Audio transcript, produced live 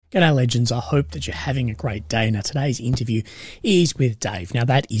G'day legends, I hope that you're having a great day. Now today's interview is with Dave. Now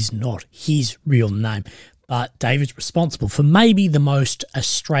that is not his real name, but Dave is responsible for maybe the most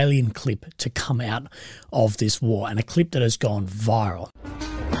Australian clip to come out of this war, and a clip that has gone viral.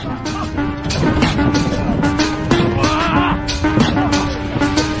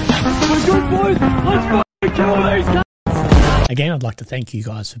 We're good, boys! Let's fucking kill these guys! Again, I'd like to thank you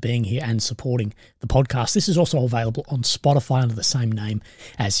guys for being here and supporting the podcast. This is also available on Spotify under the same name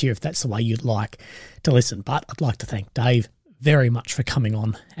as here, if that's the way you'd like to listen. But I'd like to thank Dave very much for coming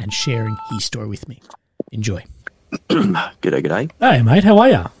on and sharing his story with me. Enjoy. G'day. Hey, mate, how are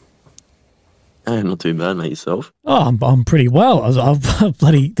you? Not too bad, mate. Yourself? Oh, I'm pretty well.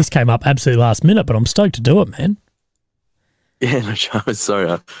 This came up absolutely last minute, but I'm stoked to do it, man. Yeah, no,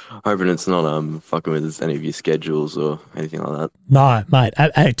 sorry. I'm hoping it's not fucking with any of your schedules or anything like that. No, mate.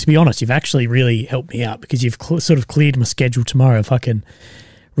 To be honest, you've actually really helped me out because you've sort of cleared my schedule tomorrow. If I can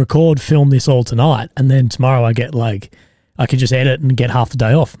record, film this all tonight, and then tomorrow I can just edit and get half the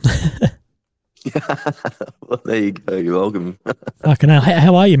day off. Well, there you go. You're welcome. Fucking hell.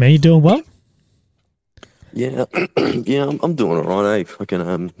 How are you, man? You doing well? Yeah, I'm doing all right.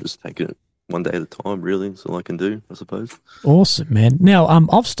 Fucking just taking it one day at a time, really. That's all I can do, I suppose. Awesome, man. Now,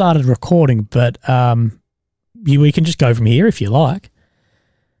 I've started recording, but we can just go from here if you like.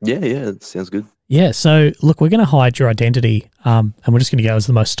 Yeah, it sounds good. Yeah, so look, we're going to hide your identity, and we're just going to go as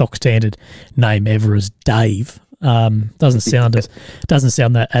the most stock standard name ever as Dave. Doesn't sound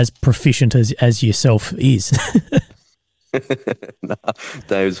that as proficient as yourself is. Nah,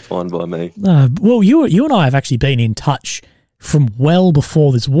 Dave's fine by me. Well, you and I have actually been in touch from well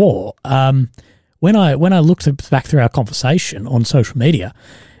before this war. When I looked back through our conversation on social media,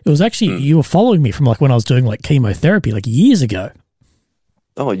 it was actually you were following me from like when I was doing like chemotherapy like years ago.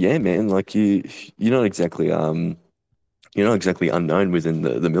 Oh yeah, man. Like you're not exactly unknown within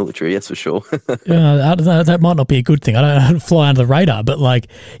the military, that's for sure. That might not be a good thing. I don't fly under the radar, but like,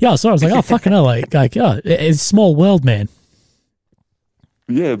 yeah. So I was like, oh fucking hell, like it's a small world, man.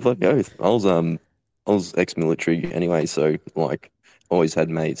 Yeah, bloody oath. I was ex-military anyway, so like always had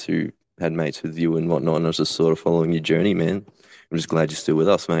mates with you and whatnot, and I was just sort of following your journey, man. I'm just glad you're still with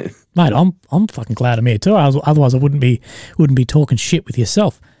us, mate. Mate, I'm fucking glad I'm here too. Otherwise I wouldn't be talking shit with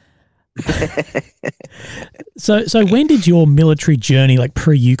yourself. So when did your military journey, like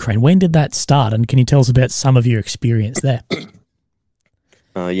pre-Ukraine, when did that start? And can you tell us about some of your experience there?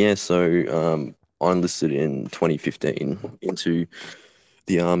 So I enlisted in 2015 into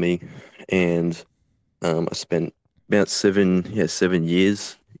the army, and I spent about 7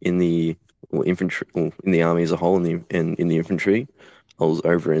 years in the infantry, in the army as a whole, in the infantry. I was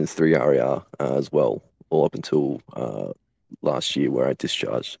over in 3RR as well, all up until last year where I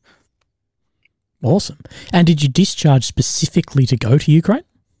discharged. Awesome. And did you discharge specifically to go to Ukraine?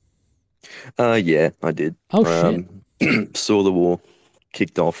 Yeah, I did. Oh, shit. Saw the war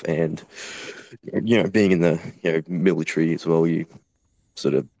kicked off, and being in the military as well, you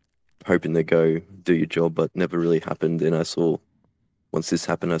sort of hoping to go do your job, but never really happened. And once this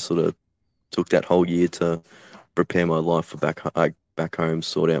happened, I sort of took that whole year to prepare my life for back home,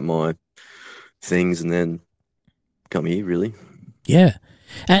 sort out my things, and then come here, really. Yeah.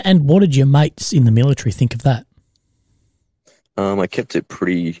 And what did your mates in the military think of that? I kept it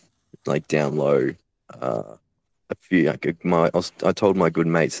pretty down low. I told my good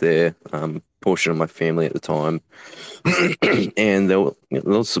mates there, portion of my family at the time, and they were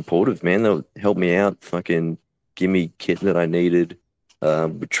supportive, man. They'll help me out, fucking give me kit that I needed,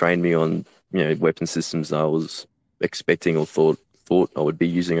 would train me on weapon systems I was expecting or thought I would be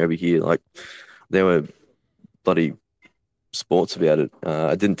using over here. Like, they were bloody sports about it.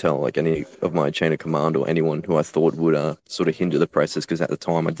 I didn't tell any of my chain of command or anyone who I thought would sort of hinder the process, because at the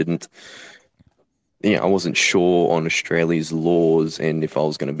time I wasn't sure on Australia's laws and if I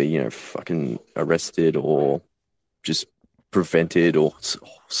was going to be fucking arrested or just prevented or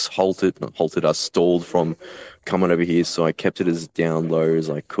stalled from coming over here. So I kept it as down low as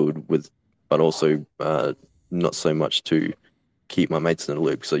I could, but also not so much to keep my mates in the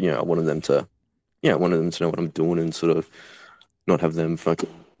loop. So I wanted them to know what I'm doing and sort of not have them fucking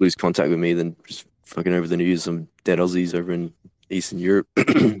lose contact with me, then just fucking over the news some dead Aussies over in Eastern Europe.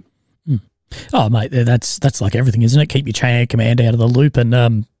 Oh, mate, that's like everything, isn't it? Keep your chain of command out of the loop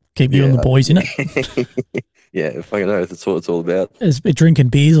and keep you and the boys in it. Yeah, fucking know. That's what it's all about. It's drinking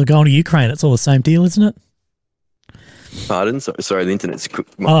beers or going to Ukraine. It's all the same deal, isn't it? Pardon? Sorry, the internet's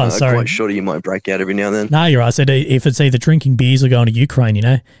sorry. quite shoddy. You might break out every now and then. No, you're right. I said if it's either drinking beers or going to Ukraine,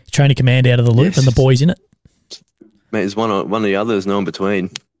 chain of command out of the loop and the boys in it. Mate, there's one or the other. There's no in between.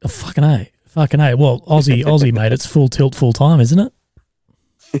 Oh, fucking A. Well, Aussie, mate, it's full tilt, full time, isn't it?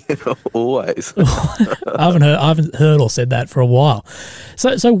 Always. I haven't heard or said that for a while.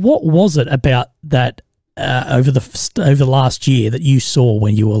 So what was it about that over the last year that you saw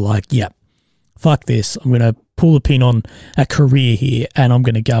when you were like, yeah, fuck this, I'm going to pull the pin on a career here and I'm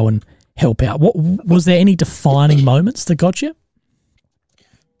going to go and help out? What was there any defining moments that got you?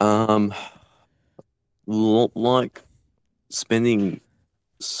 Like spending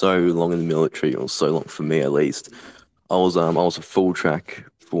so long in the military, or so long for me at least. I was a full track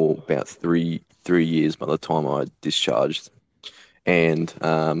for about three years by the time I discharged, and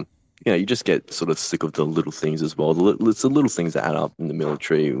you just get sort of sick of the little things as well. It's the little things that add up in the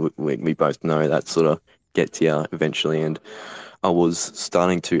military. We both know that sort of get to you eventually, and I was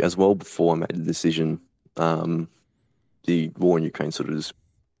starting to as well before I made the decision. The war in Ukraine sort of just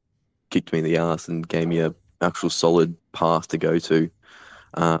kicked me in the ass and gave me a actual solid path to go to.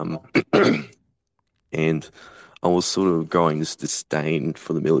 And I was sort of growing this disdain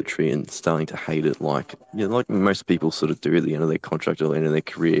for the military and starting to hate it, like most people sort of do at the end of their contract or the end of their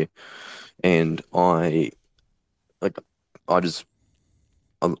career. And I love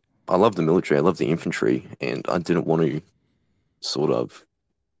the military, I love the infantry, and I didn't want to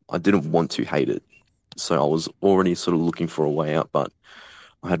hate it. So I was already sort of looking for a way out, but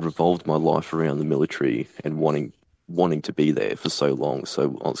I had revolved my life around the military and wanting to be there for so long.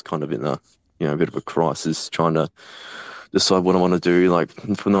 So I was kind of in a bit of a crisis, trying to decide what I want to do. Like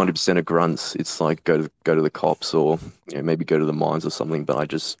for 90% of grunts, it's like go to the cops or maybe go to the mines or something. But I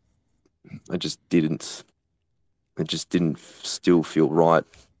just didn't. It just didn't still feel right.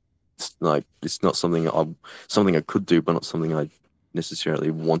 It's like it's not something I could do, but not something I necessarily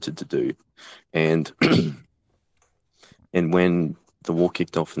wanted to do. And and when the war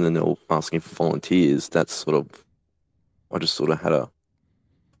kicked off, and then they were asking for volunteers, I just sort of had a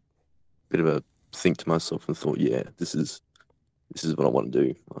bit of a think to myself and thought, yeah, this is what I want to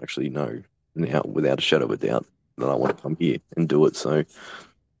do. I actually know now, without a shadow of a doubt, that I want to come here and do it. So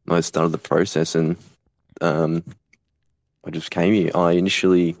I started the process, and I just came here. I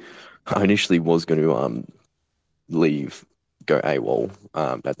initially was going to leave, go AWOL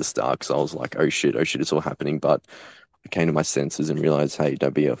at the start, because I was like, oh shit, it's all happening. But I came to my senses and realized, hey,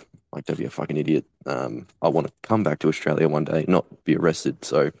 don't be a fucking idiot. I want to come back to Australia one day, not be arrested.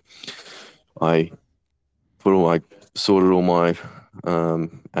 So I sorted all my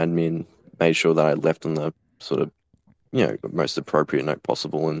admin, made sure that I left on the sort of most appropriate note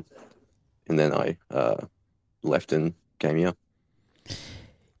possible, and then I left and came here.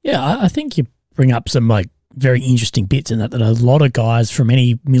 Yeah, I think you bring up some very interesting bits in that a lot of guys from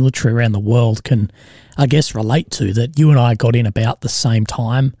any military around the world can, I guess, relate to. That you and I got in about the same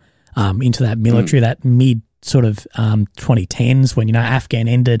time into that military, that mid sort of 2010s when Afghan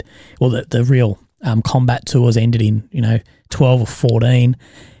ended. Well, the real combat tours ended in 12 or 14,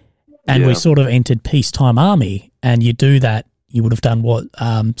 and we sort of entered peacetime army. And you do that, you would have done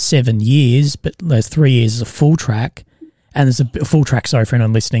 7 years, but those 3 years is a full track. And there's a full track, sorry for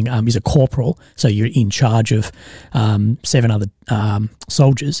anyone listening, is a corporal. So you're in charge of 7 other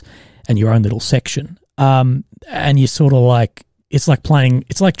soldiers and your own little section. And you're sort of like, it's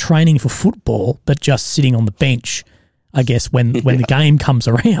like training for football, but just sitting on the bench, I guess, when the game comes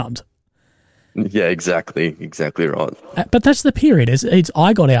around. Yeah, exactly right. But that's the period.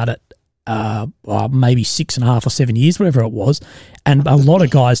 I got out at maybe 6.5 or 7 years, whatever it was. And a lot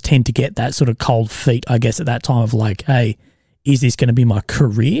of guys tend to get that sort of cold feet, I guess, at that time of like, hey, is this going to be my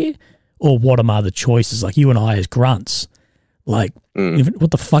career, or what are my other choices? Like you and I as grunts, like,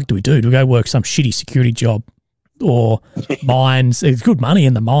 what the fuck do we do? Do we go work some shitty security job or mines? It's good money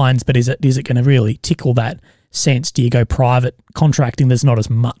in the mines, but is it going to really tickle that sense? Do you go private contracting? There's not as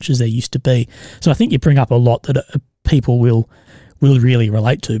much as there used to be. So I think you bring up a lot that people will really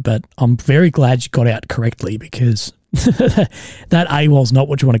relate to, but I'm very glad you got out correctly, because that AWOL's not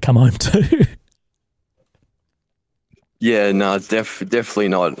what you want to come home to. Yeah, no, definitely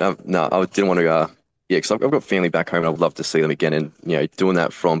not. No, I didn't want to. Because I've got family back home, and I would love to see them again. And doing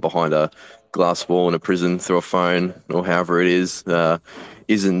that from behind a glass wall in a prison through a phone or however it is,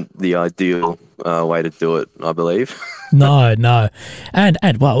 isn't the ideal way to do it, I believe. No. And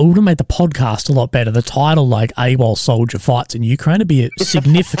well, it would have made the podcast a lot better. The title, like AWOL Soldier Fights in Ukraine, would be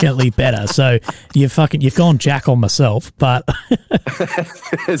significantly better. So you've gone jack on myself, but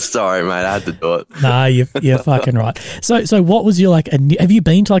sorry, mate, I had to do it. No, you're fucking right. So what was your have you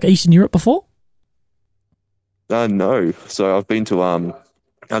been to Eastern Europe before? No. So I've been to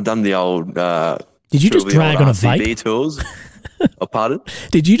I've done the old Did you just drag on a vape? Tours. Oh, pardon?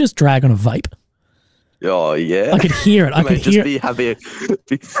 Did you just drag on a vape? Oh yeah, I could hear it. I could hear. Be happy.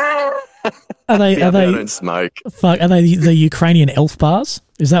 Are they? I don't smoke. Fuck. Are they the Ukrainian elf bars?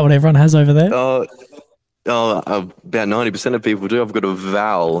 Is that what everyone has over there? About 90% of people do. I've got a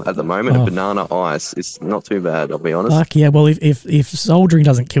Val at the moment, a banana ice. It's not too bad, I'll be honest. Fuck yeah. Well, if soldiering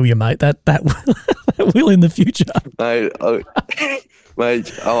doesn't kill you, mate, that will, that will in the future.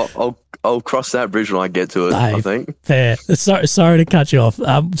 Mate, I'll cross that bridge when I get to it, Dave, I think. Fair. Sorry to cut you off.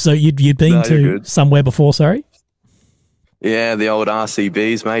 So you'd been to somewhere before, sorry? Yeah, the old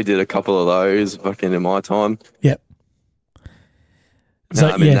RCBs, mate. Did a couple of those fucking in my time. Yep. So,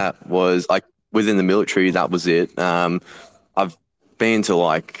 that was like within the military, that was it. I've been to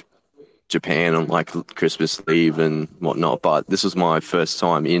like Japan on like Christmas Eve and whatnot, but this was my first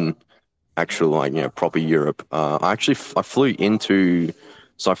time in actual like, proper Europe. I flew into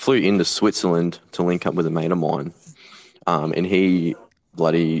Switzerland to link up with a mate of mine. And he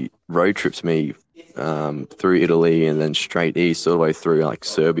bloody road trips me through Italy and then straight east all the way through like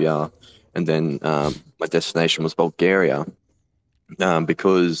Serbia. And then my destination was Bulgaria.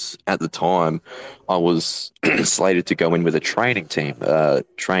 Because at the time I was slated to go in with a training team,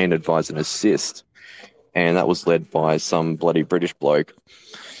 train, advise and assist. And that was led by some bloody British bloke.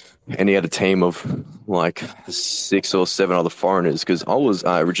 And he had a team of like 6 or 7 other foreigners because I was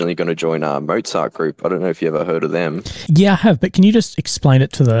originally going to join a Mozart group. I don't know if you ever heard of them. Yeah, I have. But can you just explain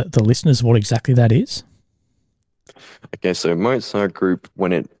it to the listeners what exactly that is? Okay, so Mozart group,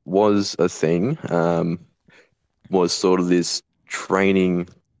 when it was a thing, was sort of this training,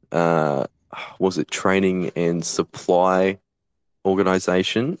 training and supply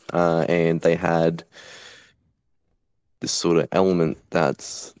organization, and they had this sort of element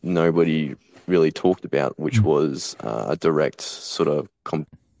that nobody really talked about, which was a direct sort of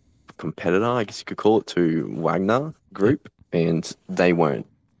competitor, I guess you could call it, to Wagner Group, and they weren't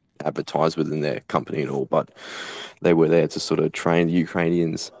advertised within their company at all, but they were there to sort of train the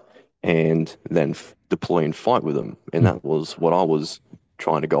Ukrainians and then deploy and fight with them. And that was what I was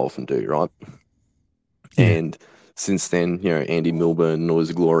trying to go off and do, right? Yeah. And since then, Andy Milburn,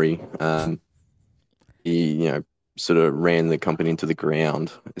 Noise Glory, he, sort of ran the company into the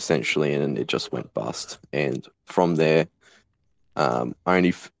ground, essentially, and it just went bust. And from there,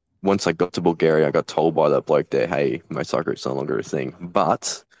 once I got to Bulgaria, I got told by that bloke there, hey, Mozart Group's no longer a thing.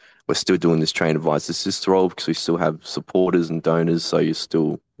 But we're still doing this train advice assist role because we still have supporters and donors, so you're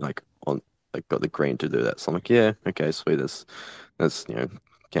still got the green to do that. So I'm like, yeah, okay, sweet. That's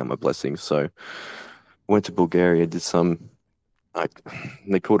count my blessings. So went to Bulgaria, did some,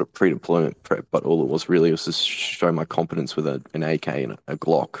 they called it pre-deployment prep, but all it was really was to show my competence with an AK and a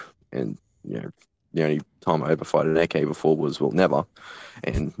Glock. And the only time I ever fired an AK before was never.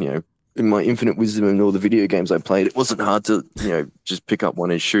 And in my infinite wisdom and all the video games I played, it wasn't hard to just pick up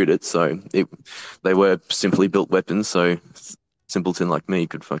one and shoot it. So they were simply built weapons. So simpleton like me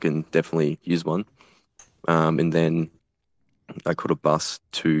could fucking definitely use one. And then I caught a bus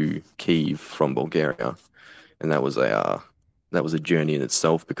to Kyiv from Bulgaria, and that was a journey in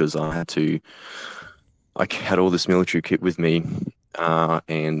itself because I had all this military kit with me,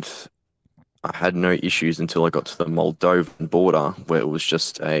 and I had no issues until I got to the Moldovan border, where it was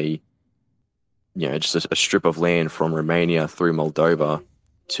just a strip of land from Romania through Moldova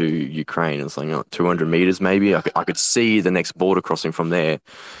to Ukraine. It's like 200 meters maybe. I could see the next border crossing from there.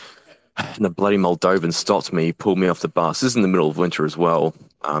 And the bloody Moldovan stopped me, pulled me off the bus. This is in the middle of winter as well.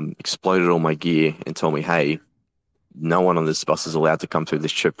 Exploded all my gear and told me, hey, no one on this bus is allowed to come through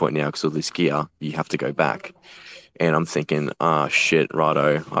this checkpoint now because of this gear. You have to go back. And I'm thinking, shit,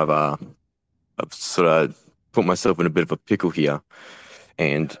 righto. I've sort of put myself in a bit of a pickle here.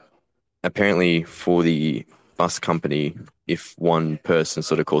 And apparently for the bus company, if one person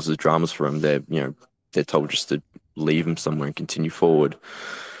sort of causes dramas for them, they're told just to leave them somewhere and continue forward.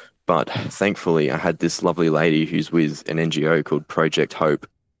 But thankfully, I had this lovely lady who's with an NGO called Project Hope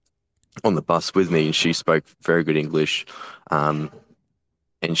on the bus with me, and she spoke very good English. And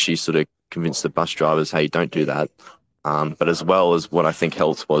she sort of convinced the bus drivers, hey, don't do that. But as well as what I think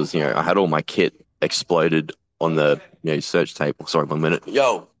helped was, I had all my kit exploded on the search table. Sorry, 1 minute.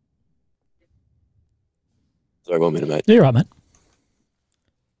 Yo! Sorry, 1 minute, mate. You're right, mate.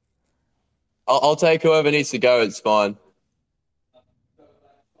 I'll take whoever needs to go. It's fine.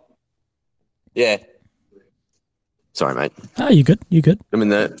 Yeah. Sorry, mate. Oh, you good? You good? I'm in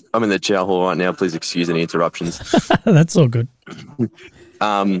the chow hall right now. Please excuse any interruptions. That's all good.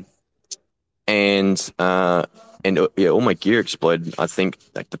 All my gear exploded. I think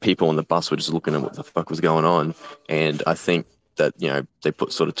like the people on the bus were just looking at what the fuck was going on, and I think that they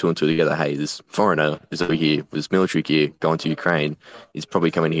put sort of 2 and 2 together. Hey, this foreigner is over here with his military gear going to Ukraine. He's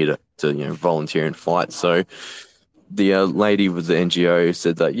probably coming here to volunteer and fight. So the lady with the NGO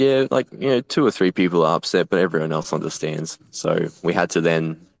said that, yeah, like, 2 or 3 people are upset, but everyone else understands. So we had to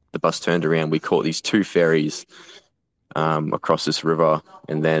the bus turned around. We caught these 2 ferries across this river,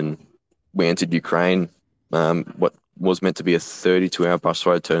 and then we entered Ukraine. What was meant to be a 32-hour bus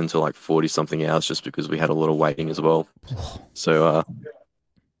ride turned into like 40-something hours just because we had a lot of waiting as well. So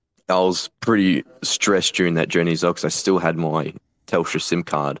I was pretty stressed during that journey as well because I still had my Telstra SIM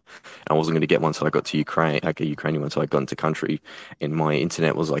card. I wasn't going to get one until I got to Ukraine, like a Ukrainian one until I got into country. And my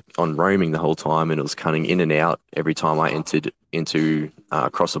internet was like on roaming the whole time, and it was cutting in and out every time I entered into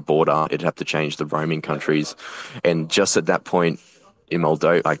across a border. It'd have to change the roaming countries. And just at that point in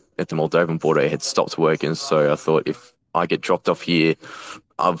Moldova, like at the Moldovan border, it had stopped working. So I thought, if I get dropped off here,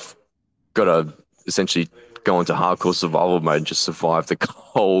 I've got to essentially go into hardcore survival mode and just survive the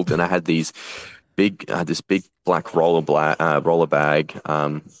cold. And I had this big black roller bag,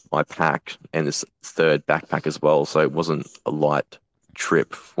 my pack, and this third backpack as well. So it wasn't a light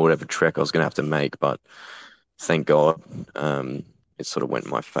trip for whatever trek I was going to have to make. But thank God, it sort of went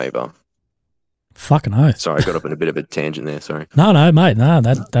in my favor. Fucking oath. Sorry, I got up in a bit of a tangent there. Sorry. No, mate. No,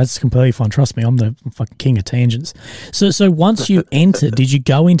 that's completely fine. Trust me, I'm the fucking king of tangents. So once you entered, did you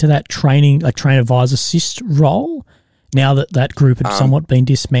go into that train advisor assist role now that group had somewhat been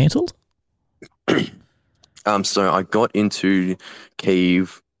dismantled? So I got into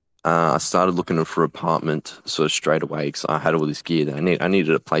Kyiv. I started looking for an apartment sort of straight away because I had all this gear that I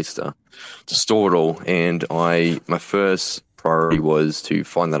needed a place to store it all. And my first priority was to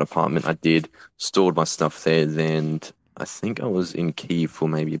find that apartment. I did, stored my stuff there. Then I think I was in Kyiv for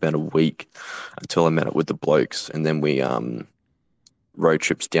maybe about a week until I met up with the blokes, and then we road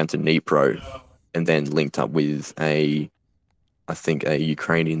trips down to Dnipro, and then linked up with I think a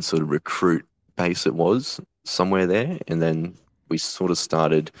Ukrainian sort of recruit base it was somewhere there, and then we sort of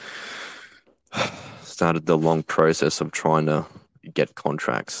started the long process of trying to get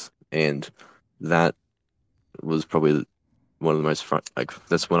contracts, and that was probably one of the most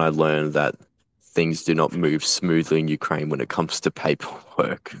that's when I learned that things do not move smoothly in Ukraine when it comes to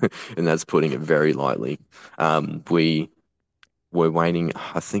paperwork, and that's putting it very lightly. We were waiting.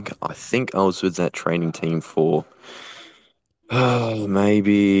 I think I was with that training team for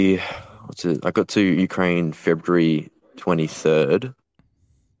maybe I got to Ukraine February 23rd,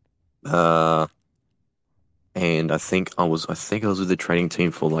 and I think I was with the training team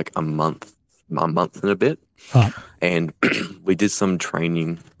for like a month and a bit. Oh. And we did some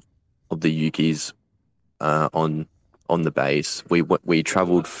training of the Ukis on the base. We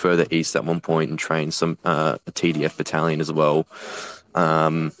traveled further east at one point and trained some a TDF battalion as well.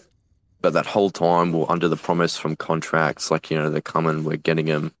 But that whole time we're under the promise from contracts, like, they're coming, we're getting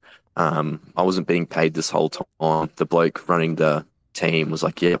them. I wasn't being paid this whole time. The bloke running the team was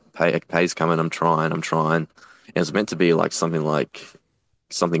like, yeah, pay's coming, I'm trying. And it was meant to be like something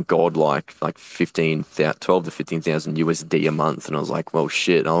godlike, like 12 to 15,000 USD a month. And I was like, well,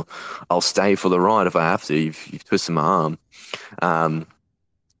 shit, I'll stay for the ride if I have to. You've twisted my arm.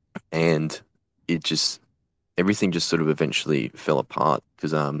 And everything just sort of eventually fell apart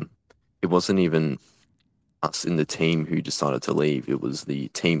because it wasn't even us in the team who decided to leave. It was the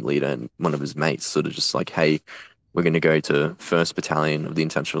team leader and one of his mates sort of just like, hey, we're going to go to 1st Battalion of the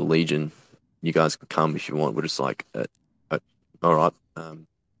International Legion. You guys can come if you want. We're just like, all right,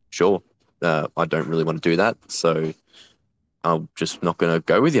 sure. I don't really want to do that, so I'm just not going to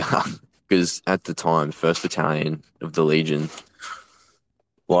go with you. Because at the time, 1st Battalion of the Legion,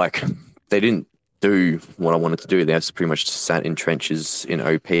 like, they didn't do what I wanted to do. They just pretty much sat in trenches in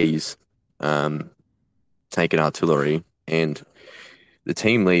OPs, taking artillery, and the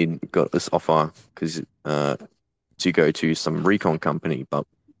team lead got this offer to go to some recon company, but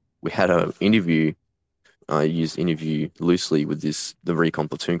we had an interview. I used interview loosely with the recon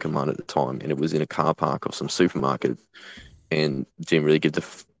platoon commander at the time, and it was in a car park of some supermarket, and didn't really give the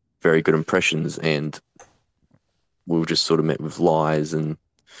very good impressions, and we were just sort of met with lies and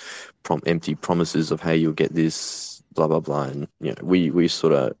empty promises of, hey, you'll get this, blah blah blah, and we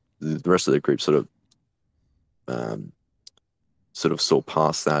sort of, the rest of the group sort of saw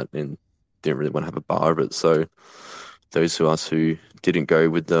past that and didn't really want to have a bar of it. So those of us who didn't go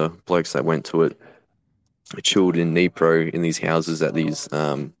with the blokes that went to it, chilled in Dnipro in these houses that these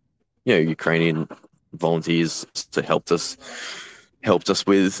Ukrainian volunteers helped us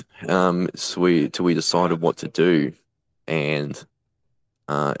with. So we decided what to do, and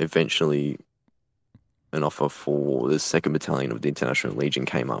eventually an offer for the 2nd Battalion of the International Legion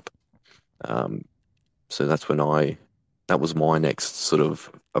came up. So that's when that was my next sort of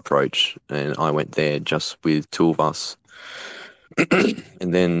approach, and I went there just with 2 of us.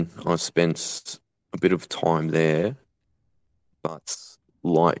 And then I spent a bit of time there, but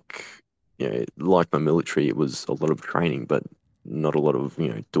like like my military, it was a lot of training, but not a lot of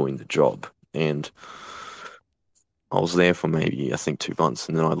doing the job. And I was there for maybe I think 2 months,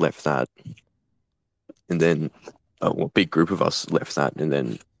 and then I left that, and then a big group of us left that, and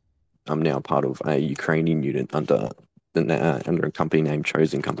then I'm now part of a Ukrainian unit under a company named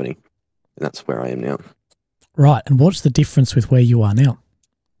Chosen Company, and that's where I am now. Right, and what's the difference with where you are now?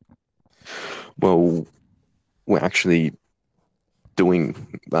 Well, we're actually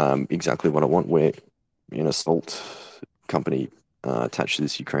doing exactly what I want. We're an assault company attached to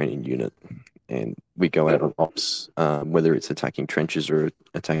this Ukrainian unit, and we go out on ops, whether it's attacking trenches or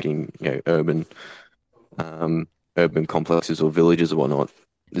attacking urban complexes or villages or whatnot.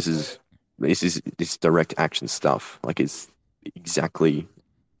 This is direct action stuff. Like, it's exactly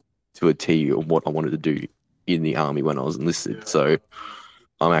to a T of what I wanted to do in the army when I was enlisted. So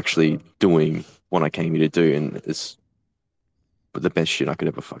I'm actually doing what I came here to do, and it's the best shit I could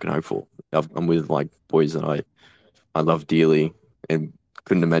ever fucking hope for. I'm with like boys that I love dearly, and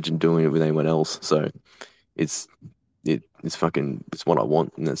couldn't imagine doing it with anyone else. So it's what I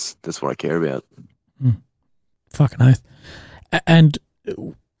want, and that's what I care about. Fucking oath. And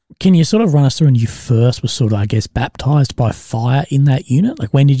can you sort of run us through when you first were sort of, I guess, baptized by fire in that unit?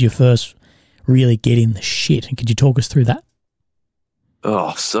 Like, when did you first really get in the shit? And could you talk us through that?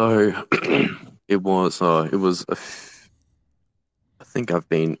 Oh, so it was I think I've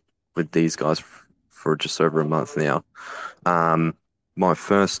been with these guys for just over a month now. My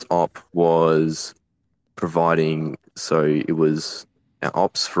first op was providing, so it was, our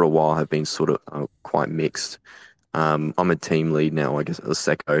ops for a while have been sort of quite mixed. I'm a team lead now, I guess, a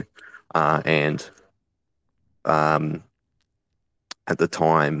SECO, and at the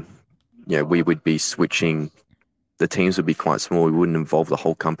time, we would be switching. The teams would be quite small. We wouldn't involve the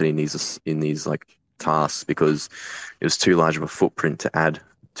whole company in these like tasks, because it was too large of a footprint to add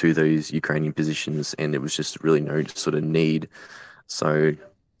to those Ukrainian positions, and it was just really no sort of need. So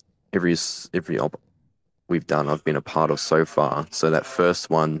every op we've done, I've been a part of so far. So that first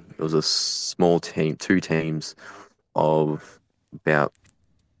one, it was a small team, 2 teams of about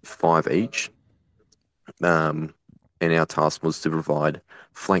 5 each. And our task was to provide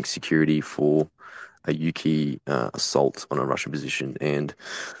flank security for a Yuki assault on a Russian position. And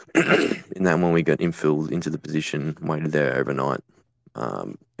in that one, we got infilled into the position, waited there overnight,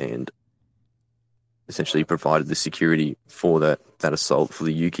 and essentially provided the security for that assault for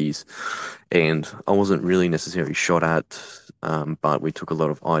the Yukis. And I wasn't really necessarily shot at, but we took a lot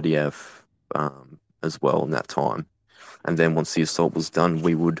of IDF as well in that time. And then once the assault was done,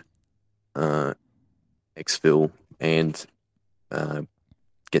 we would exfil and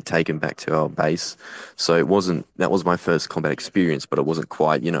get taken back to our base. So that was my first combat experience, but it wasn't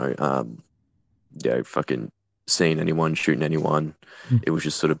quite, fucking seeing anyone, shooting anyone. It was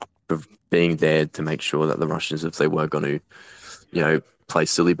just sort of being there to make sure that the Russians, if they were going to, play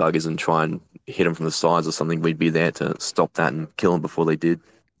silly buggers and try and hit them from the sides or something, we'd be there to stop that and kill them before they did.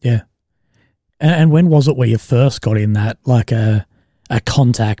 Yeah. And when was it where you first got in that, like a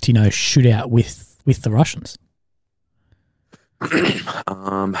contact, shootout with the Russians?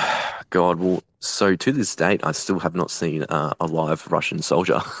 God, well, so to this date, I still have not seen a live Russian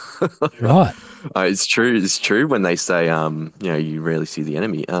soldier. Right. It's true when they say, you rarely see the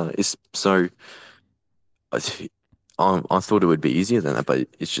enemy. I thought it would be easier than that, but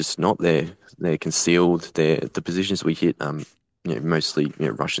it's just not. They're concealed. The positions we hit, mostly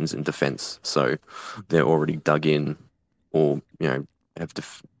Russians in defense, so they're already dug in, or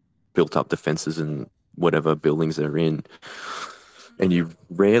have built up defenses in whatever buildings they're in. And you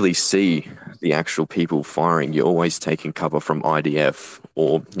rarely see the actual people firing. You're always taking cover from IDF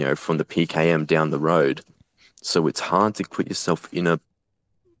or, from the PKM down the road. So it's hard to put yourself in a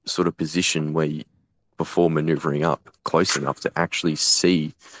sort of position where before maneuvering up close enough to actually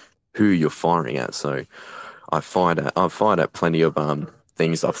see who you're firing at. So I've fired at plenty of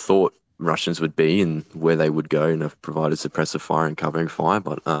things I've thought Russians would be and where they would go, and have provided suppressive fire and covering fire.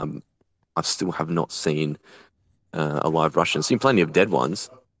 But I still have not seen a live Russian. I've seen plenty of dead ones,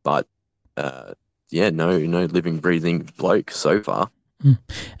 but no living, breathing bloke so far.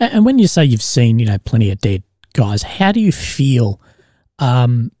 And when you say you've seen, plenty of dead guys, how do you feel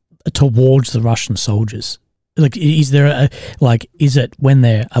towards the Russian soldiers? Like, is it when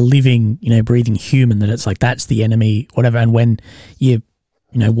they're a living, breathing human that it's like, that's the enemy, whatever, and when you,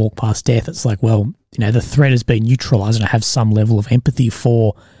 walk past death, it's like, well, the threat has been neutralized, and I have some level of empathy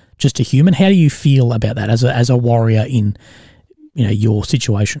for just a human. How do you feel about that as a warrior in, your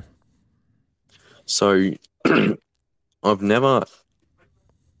situation? So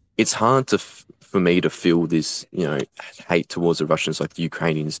it's hard to for me to feel this, hate towards the Russians like the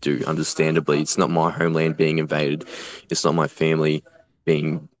Ukrainians do. Understandably, it's not my homeland being invaded. It's not my family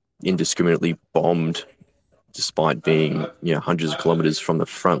being indiscriminately bombed, despite being, hundreds of kilometers from the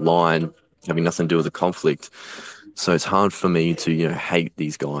front line, having nothing to do with the conflict. So it's hard for me to, hate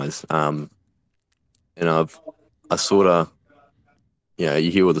these guys. And I sort of, you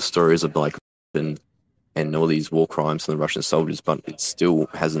hear all the stories of like, and all these war crimes from the Russian soldiers, but it still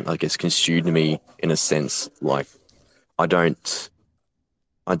hasn't, I guess, consumed me in a sense. Like, I'll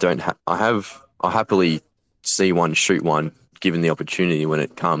happily see one, shoot one, given the opportunity when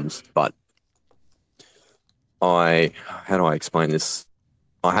it comes. But how do I explain this?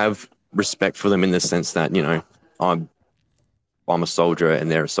 I have respect for them in the sense that, I'm a soldier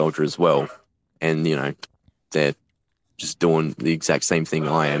and they're a soldier as well. And, they're just doing the exact same thing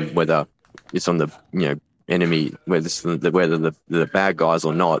I am, whether it's on the, enemy, whether the bad guys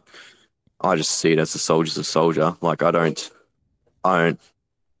or not. I just see it as a soldier's a soldier. Like, I don't, when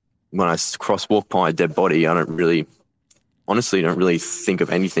I walk by a dead body, I honestly don't really think of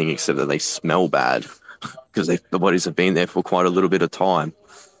anything except that they smell bad because the bodies have been there for quite a little bit of time.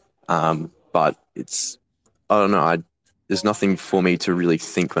 But I don't know. There's nothing for me to really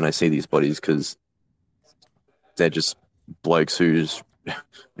think when I see these bodies because they're just blokes who's,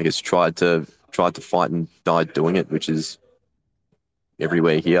 I guess, tried to fight and died doing it, which is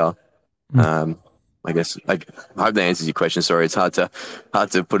everywhere here. I guess I hope that answers your question. Sorry, it's hard to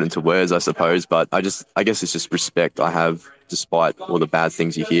put into words, I suppose, but I guess it's just respect I have, despite all the bad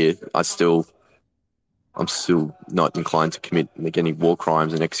things you hear. I'm still not inclined to commit any war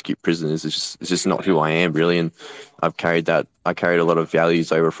crimes and execute prisoners. It's just not who I am, really. And I carried a lot of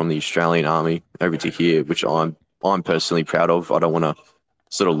values over from the Australian Army over to here, which I'm personally proud of. I don't want to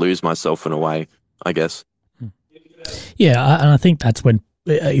sort of lose myself in a way, I guess. Yeah, and I think that's when,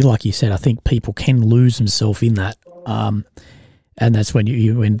 like you said, I think people can lose themselves in that, and that's when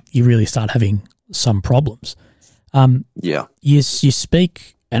you really start having some problems. Yeah. You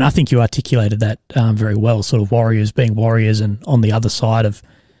speak, and I think you articulated that very well. Sort of warriors being warriors, and on the other side of,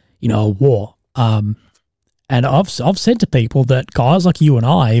 a war. And I've said to people that guys like you and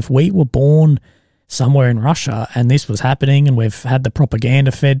I, if we were born somewhere in Russia and this was happening and we've had the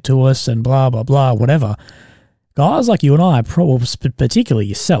propaganda fed to us and blah, blah, blah, whatever, guys like you and I, probably, particularly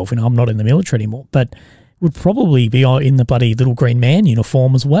yourself, I'm not in the military anymore, but would probably be in the bloody little green man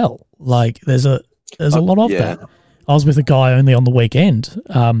uniform as well. Like there's a lot of that. I was with a guy only on the weekend.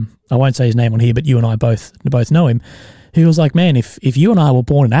 I won't say his name on here, but you and I both know him. Who was like, man, if you and I were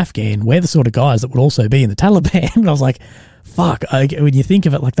born in Afghan, we're the sort of guys that would also be in the Taliban. And I was like, fuck. When you think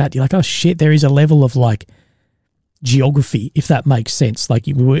of it like that, you're like, oh shit, there is a level of like geography, if that makes sense. Like,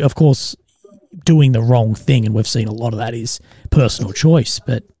 of course, doing the wrong thing, and we've seen a lot of that, is personal choice.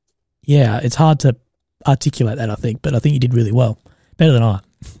 But yeah, it's hard to articulate that, I think. But I think you did really well, better than I.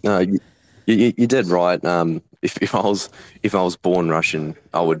 No, you did right. If I was born Russian,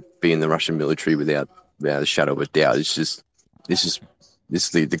 I would be in the Russian military without a shadow of a doubt. It's just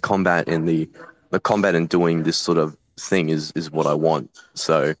the combat and the combat and doing this sort of thing is what I want.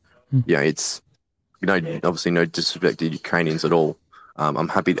 So it's obviously no disrespect to Ukrainians at all. I'm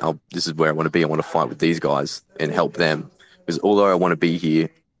happy. This is where I want to be. I want to fight with these guys and help them, because although I want to be here,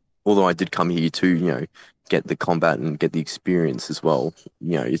 although I did come here to get the combat and get the experience as well,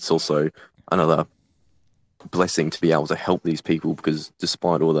 it's also another blessing to be able to help these people, because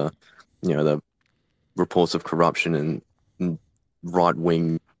despite all the the reports of corruption and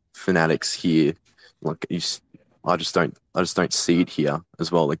right-wing fanatics here, like I just don't see it here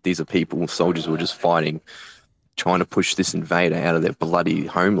as well. Like, these are people, soldiers who are just fighting, trying to push this invader out of their bloody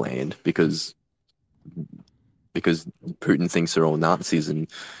homeland because Putin thinks they're all Nazis and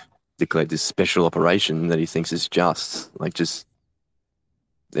declared this special operation that he thinks is just. Like, just,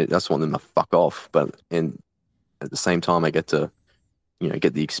 I just want them to fuck off. And at the same time, I get to,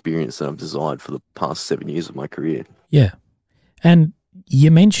 get the experience that I've desired for the past 7 years of my career. Yeah. And you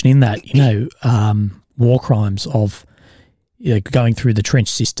mentioned in that, war crimes of going through the trench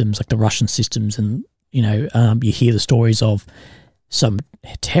systems, like the Russian systems, and, you hear the stories of some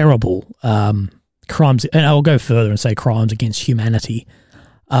terrible crimes, and I'll go further and say crimes against humanity.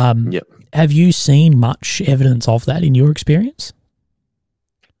 Yep. Have you seen much evidence of that in your experience?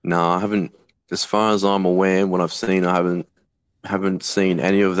 No, I haven't. As far as I'm aware, what I've seen, I haven't seen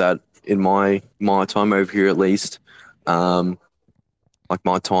any of that in my time over here, at least. Like,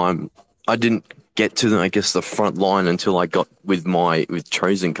 my time, I didn't get to the front line until I got with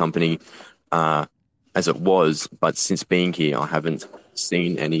chosen company, as it was. But since being here, I haven't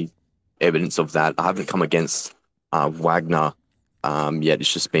seen any evidence of that. I haven't come against Wagner yet.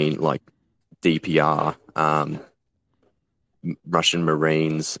 It's just been like DPR, Russian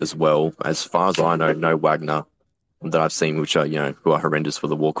Marines as well. As far as I know, no Wagner that I've seen, which are, who are horrendous for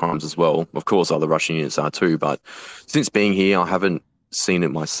the war crimes as well. Of course, other Russian units are too, but since being here, I haven't seen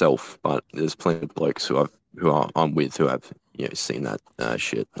it myself. But there's plenty of blokes I'm with who have seen that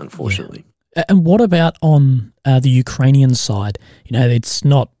shit, unfortunately. Yeah. And what about on the Ukrainian side? It's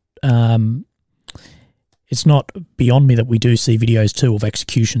not beyond me that we do see videos too of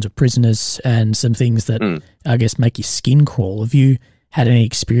executions of prisoners and some things that I guess make your skin crawl. Have you had any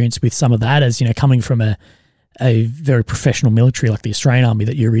experience with some of that, as coming from a very professional military like the Australian Army,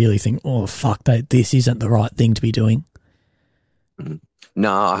 that you really think, oh fuck, this isn't the right thing to be doing?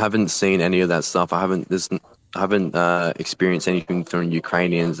 No, I haven't seen any of that stuff. I haven't experienced anything from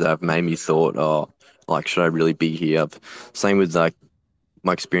Ukrainians that have made me thought, oh, like, should I really be here? Same with like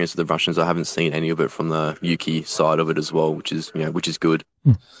my experience with the Russians. I haven't seen any of it from the UK side of it as well, which is good.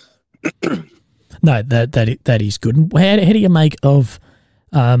 No, that is good. How do you make of,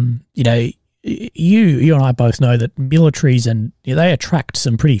 you and I both know that militaries and they attract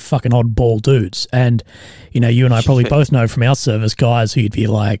some pretty fucking oddball dudes, and you and I probably both know from our service guys who you'd be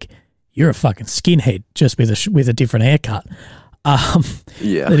like, you're a fucking skinhead just with a different haircut.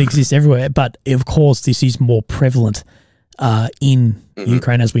 That exists everywhere. But of course, this is more prevalent in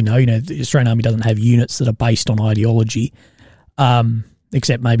Ukraine, as we know. The Australian Army doesn't have units that are based on ideology,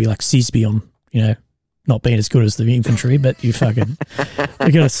 except maybe like CISB on not being as good as the infantry, but we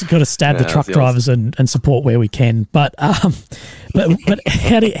got to stab the truck drivers and support where we can. But how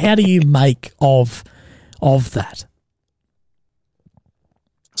do you make of that?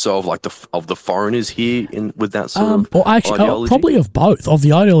 So of the foreigners here with that sort of or actually, ideology? Probably of both. Of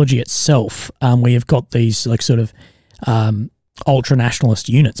the ideology itself, where you've got these like sort of ultra nationalist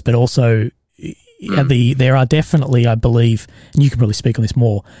units, but also there are definitely, I believe, and you can probably speak on this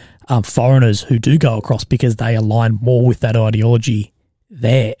more, foreigners who do go across because they align more with that ideology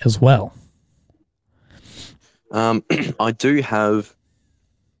there as well. I do have,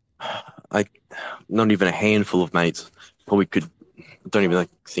 not even a handful of mates. Probably don't even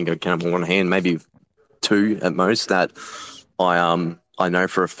think I count on one hand, maybe two at most, that I know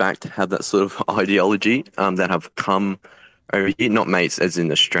for a fact have that sort of ideology, that have come over here. Not mates as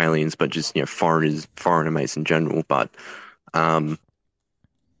in Australians, but just foreigner mates in general. But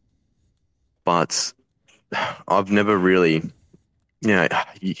I've never really,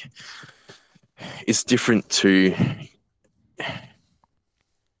 it's different to,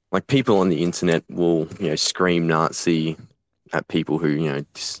 like, people on the internet will scream Nazi at people who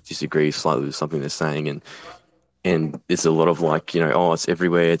disagree slightly with something they're saying, and there's a lot of like, oh, it's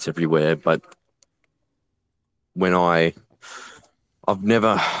everywhere. But when I've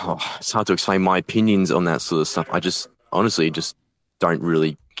never, it's hard to explain my opinions on that sort of stuff. I just honestly just don't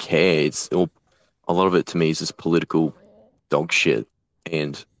really care. A lot of it to me is just political dog shit,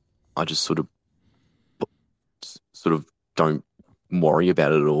 and I just sort of don't worry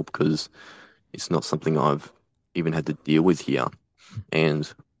about it at all, because it's not something I've even had to deal with here. And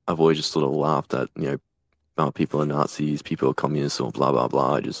I've always just sort of laughed at, people are Nazis, people are communists, or blah, blah,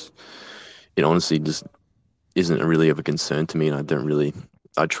 blah. It honestly just isn't really of a concern to me, and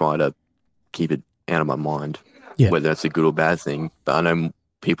I try to keep it out of my mind, whether that's a good or bad thing. But I know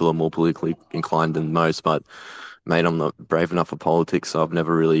people are more politically inclined than most, but mate, I'm not brave enough for politics, so I've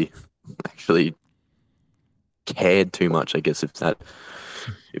never really actually cared too much, I guess, if that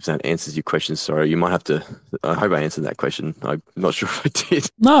answers your question. Sorry, you might have to, I hope I answered that question. I'm not sure if I did.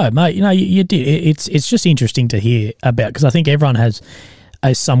 No, mate, you did. It's just interesting to hear about, because I think everyone has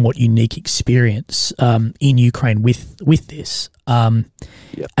a somewhat unique experience in Ukraine with this. And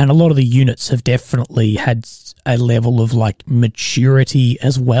a lot of the units have definitely had a level of like maturity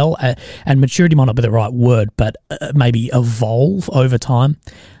as well. And maturity might not be the right word, but maybe evolve over time.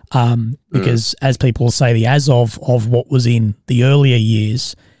 Because as people say, the Azov of what was in the earlier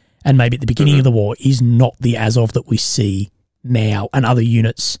years and maybe at the beginning of the war is not the Azov that we see now, and other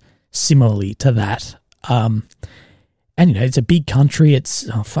units similarly to that. And, it's a big country. It's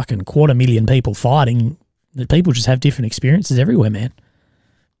fucking 250,000 people fighting. The people just have different experiences everywhere, man.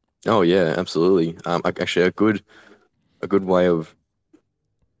 Oh yeah, absolutely. Actually, a good way of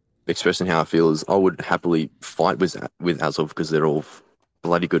expressing how I feel is I would happily fight with Azov, because they're all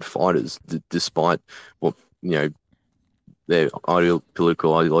bloody good fighters, despite what their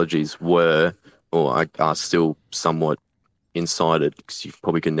political ideologies were or are still somewhat incited, because you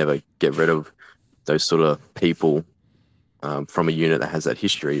probably can never get rid of those sort of people from a unit that has that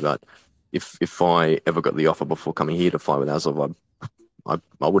history. But if I ever got the offer before coming here to fight with Azov, I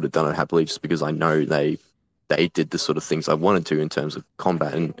would have done it happily, just because I know they they did the sort of things I wanted to in terms of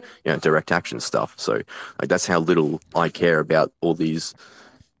combat and, you know, direct action stuff. So like that's how little I care about all these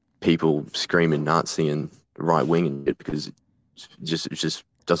people screaming Nazi and right wing and shit, because it just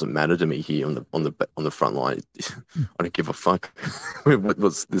doesn't matter to me here on the front line. I don't give a fuck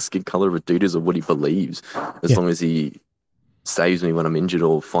what's the skin color of a dude is or what he believes, as long as he saves me when I'm injured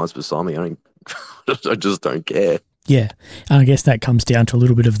or fights beside me. I just don't care. Yeah, and I guess that comes down to a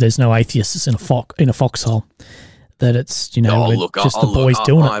little bit of there's no atheists in a foxhole. That it's, you know, just the boys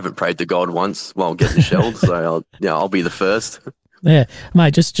doing it. I haven't prayed to God once while getting shelled, so I'll be the first. Yeah,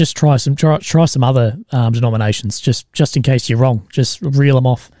 mate, just try some other denominations, just in case you're wrong. Just reel them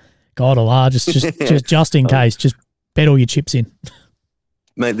off. God Allah, just in case. Just bet all your chips in.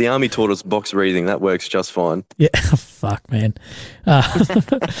 Mate, the army taught us box breathing. That works just fine. Yeah, fuck, man.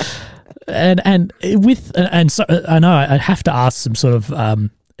 And so I know I have to ask some sort of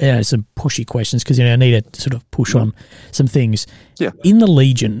some pushy questions because, you know, I need to sort of push on some things. Yeah. In the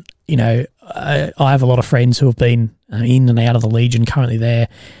Legion, you know, I have a lot of friends who have been in and out of the Legion, currently there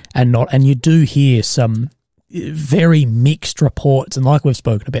and not, and you do hear some very mixed reports, and like we've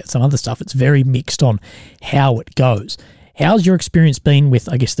spoken about some other stuff, it's very mixed on how it goes. How's your experience been with,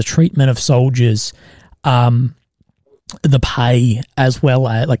 I guess, the treatment of soldiers, the pay, as well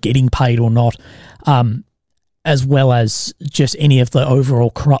as like getting paid or not, as well as just any of the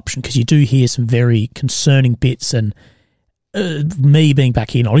overall corruption? Because you do hear some very concerning bits, and me being back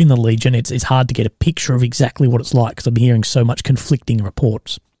here, not in the Legion, it's hard to get a picture of exactly what it's like because I'm hearing so much conflicting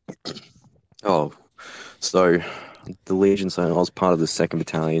reports. Oh, so the Legion, so I was part of the 2nd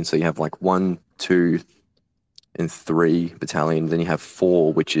Battalion, so you have like 1, 2, and 3 battalion, then you have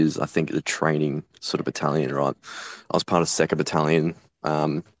 4, which is, I think, the training sort of battalion, right? I was part of 2nd Battalion.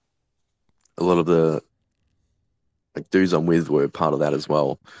 A lot of the dudes I'm with were part of that as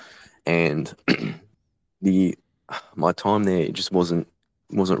well. And my time there, it just wasn't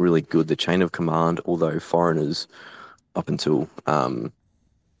really good. The chain of command, although foreigners up until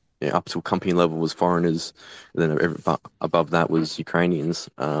company level was foreigners, then above that was Ukrainians.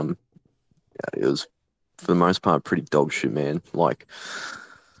 It was, for the most part, pretty dog shit, man. Like,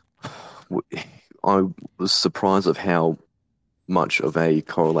 I was surprised of how much of a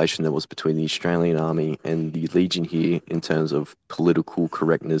correlation there was between the Australian Army and the Legion here in terms of political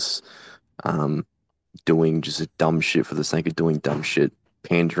correctness, doing just dumb shit for the sake of doing dumb shit,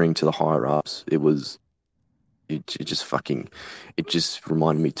 pandering to the higher ups. It just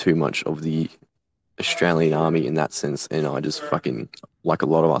reminded me too much of the Australian Army in that sense, and I just fucking, like a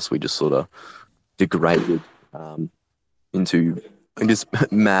lot of us, we just sort of degraded into, I guess,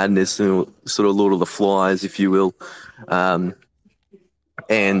 madness and sort of Lord of the Flies, if you will.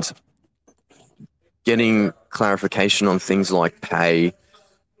 And getting clarification on things like pay.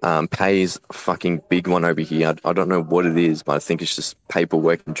 Pay is a fucking big one over here. I don't know what it is, but I think it's just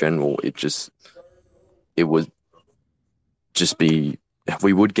paperwork in general. It would just be,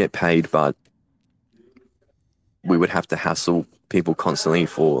 we would get paid, but we would have to hassle people constantly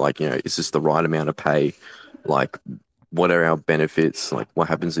for, like, you know, is this the right amount of pay? Like, what are our benefits? Like, what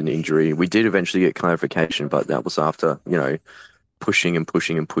happens in injury? We did eventually get clarification, but that was after, you know, pushing and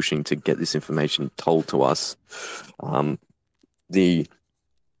pushing and pushing to get this information told to us. The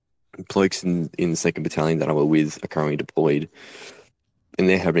blokes in the 2nd Battalion that I were with are currently deployed, and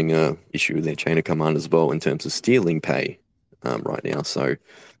they're having a issue with their chain of command as well in terms of stealing pay right now. So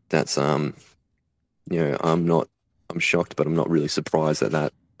that's you know, I'm shocked, but I'm not really surprised at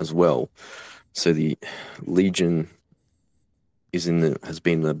that as well. So the Legion has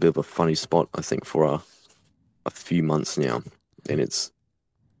been a bit of a funny spot, I think, for a few months now, and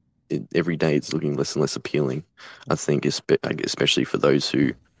every day it's looking less and less appealing. I think, especially for those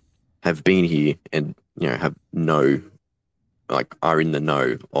who have been here and, you know, are in the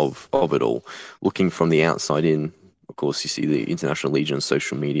know of it all. Looking from the outside in, of course, you see the International Legion on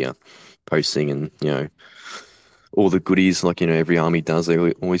social media posting, and, you know, all the goodies, like, you know, every army does. They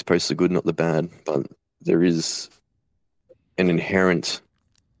always post the good, not the bad. But there is an inherent,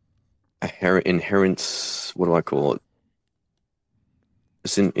 what do I call it?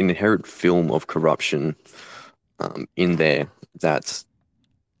 It's an inherent film of corruption in there that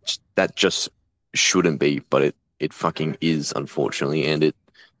just shouldn't be, but it fucking is, unfortunately, and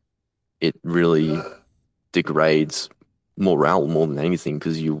it really degrades morale more than anything,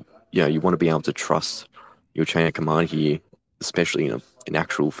 because you want to be able to trust your chain of command here, especially in an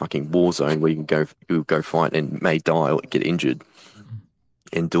actual fucking war zone where you can go fight and may die or get injured,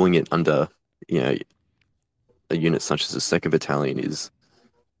 and doing it under, you know, a unit such as the 2nd Battalion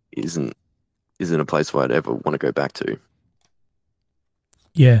isn't a place where I'd ever want to go back to.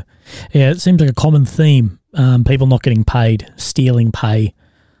 Yeah. Yeah, it seems like a common theme. People not getting paid, stealing pay.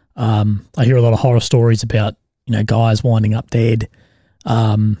 I hear a lot of horror stories about, guys winding up dead.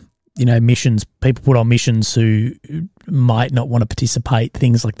 Missions, people put on missions who might not want to participate,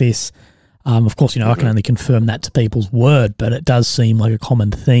 things like this. Of course, I can only confirm that to people's word, but it does seem like a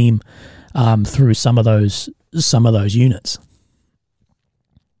common theme through some of those units.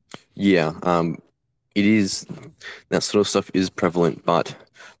 Yeah, it is. That sort of stuff is prevalent, but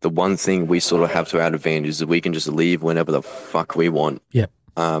the one thing we sort of have to our advantage is that we can just leave whenever the fuck we want. Yep.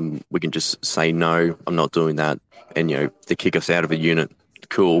 We can just say, no, I'm not doing that. And, they kick us out of a unit.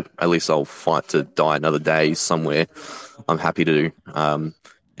 Cool. At least I'll fight to die another day somewhere. I'm happy to. And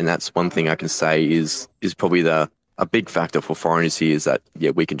that's one thing I can say is probably a big factor for foreigners here is that,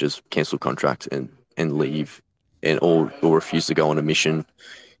 we can just cancel contract and leave or refuse to go on a mission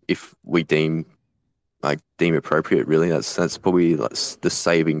if we deem appropriate. Really, that's probably the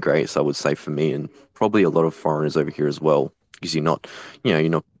saving grace, I would say, for me and probably a lot of foreigners over here as well, because you're not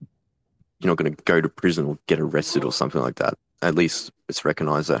going to go to prison or get arrested or something like that. At least it's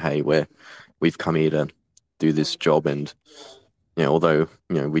recognized that, hey, we've come here to do this job, and although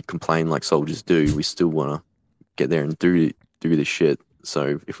we complain like soldiers do, we still want to get there and do this shit.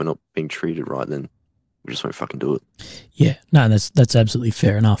 So if we're not being treated right, then we just won't fucking do it. Yeah, no, that's absolutely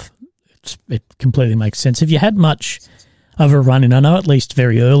fair enough. It completely makes sense. Have you had much of a run-in? I know at least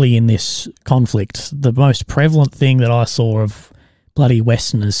very early in this conflict, the most prevalent thing that I saw of bloody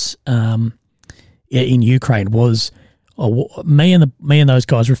Westerners in Ukraine was me and those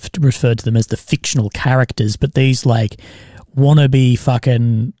guys referred to them as the fictional characters, but these wannabe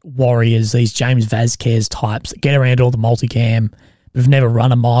fucking warriors, these James Vasquez types that get around all the multicam, but have never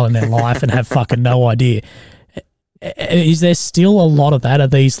run a mile in their life and have fucking no idea. Is there still a lot of that? Are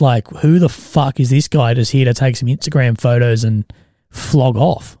these who the fuck is this guy just here to take some Instagram photos and flog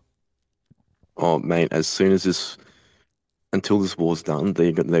off? Oh, mate, until this war's done,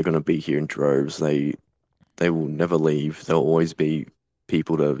 they're going to be here in droves. They will never leave. There'll always be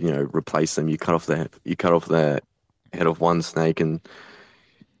people to, replace them. You cut off the head of one snake and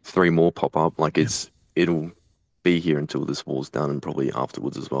 3 more pop up. It'll be here until this war's done and probably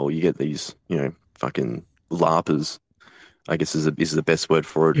afterwards as well. You get these, fucking LARPers, I guess is the best word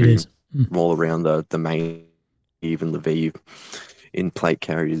for it. It is. Roll around the main, even Lviv, in plate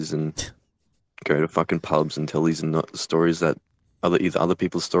carriers and go to fucking pubs and tell these stories that either other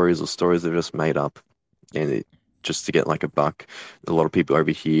people's stories or stories they've just made up, and just to get a buck. A lot of people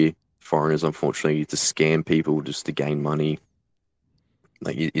over here, foreigners, unfortunately, to scam people just to gain money.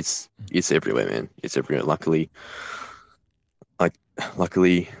 It's everywhere, man. It's everywhere. Luckily,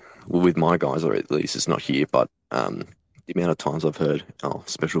 with my guys, or at least it's not here, but the amount of times I've heard,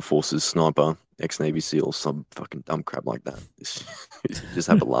 special forces sniper, ex-Navy SEAL, some fucking dumb crap like that. Just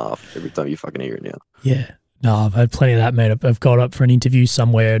have a laugh every time you fucking hear it now. Yeah. No, I've had plenty of that, man. I've got up for an interview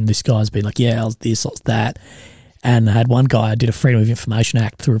somewhere and this guy's been like, yeah, I was this, I was that. And I had one guy, I did a Freedom of Information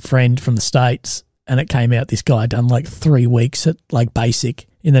Act through a friend from the States, and it came out this guy had done 3 weeks at basic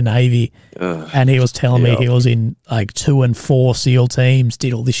in the Navy. And he was telling me he was in 2 and 4 SEAL teams,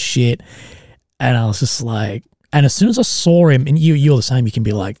 did all this shit. And I was just and as soon as I saw him, and you're the same, you can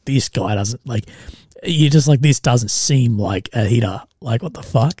be like, this guy doesn't, you're just this doesn't seem like a hitter. What the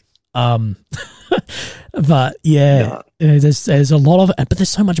fuck? But yeah, there's a lot of it, but there's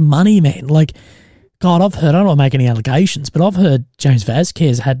so much money, man. God, I've heard, I don't want to make any allegations, but I've heard James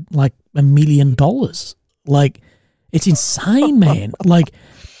Vasquez had $1 million. It's insane, man. Mate,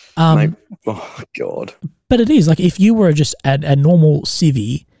 oh God. But it is if you were just a normal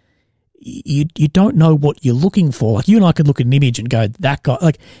civvy, you don't know what you're looking for. You and I could look at an image and go, that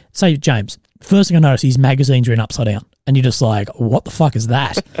guy, say James, first thing I notice, his magazines are in upside down. And you're just what the fuck is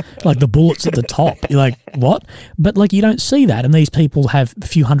that? The bullets at the top. You're like, what? But you don't see that. And these people have a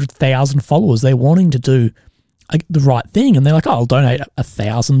few 100,000 followers. They're wanting to do the right thing. And they're like, oh, I'll donate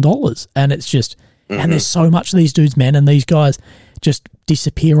 $1,000. And it's just, and there's so much of these dudes, man. And these guys just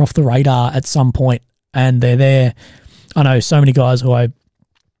disappear off the radar at some point. And they're there. I know so many guys who I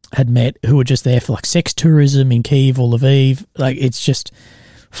had met who were just there for sex tourism in Kyiv or Lviv. It's just,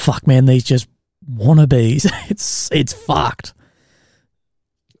 fuck, man, these just wannabes. It's fucked.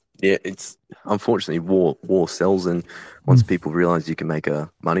 Yeah, it's unfortunately war sells, and once people realize you can make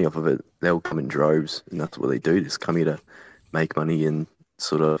money off of it, they'll come in droves, and that's what they do. Just come here to make money and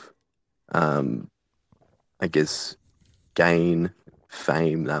sort of, I guess, gain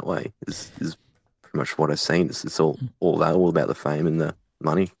fame that way. Is pretty much what I've seen. It's all about the fame and the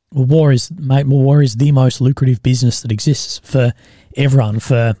money. Well, war is the most lucrative business that exists for everyone.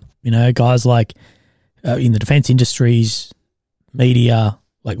 For guys in the defense industries, media,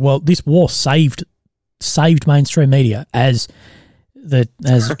 Like, well, this war saved mainstream media as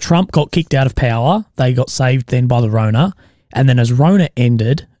Trump got kicked out of power. They got saved then by the Rona, and then as Rona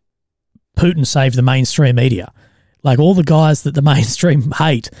ended, Putin saved the mainstream media. Like, all the guys that the mainstream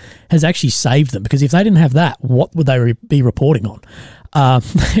hate has actually saved them, because if they didn't have that, what would they be reporting on?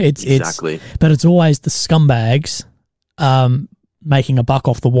 Exactly. But it's always the scumbags making a buck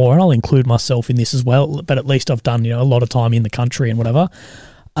off the war, and I'll include myself in this as well. But at least I've done a lot of time in the country and whatever.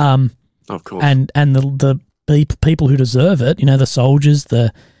 Of course. And the people who deserve it, the soldiers,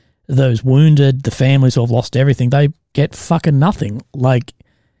 those wounded, the families who have lost everything, they get fucking nothing. Like,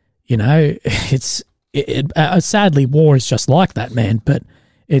 sadly, war is just like that, man. But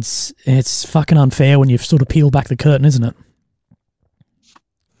it's fucking unfair when you've sort of peeled back the curtain, isn't it?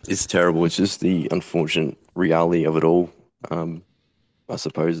 It's terrible. It's just the unfortunate reality of it all, I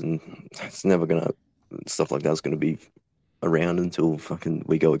suppose. And it's never stuff like that's gonna be around until fucking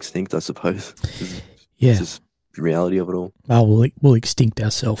we go extinct, I suppose. Yeah. It's just the reality of it all. Oh, we'll extinct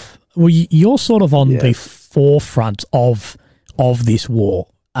ourselves. Well, you're sort of on the forefront of this war,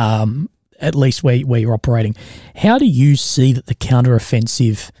 at least where you're operating. How do you see that the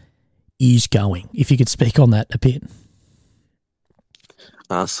counteroffensive is going? If you could speak on that a bit.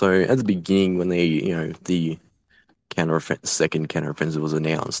 So at the beginning, when the second counteroffensive was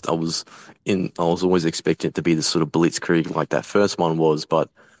announced, I was always expecting it to be this sort of blitzkrieg like that first one was, but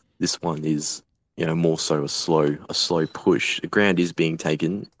this one is more so a slow push. The ground is being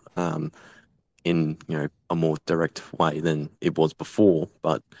taken in a more direct way than it was before,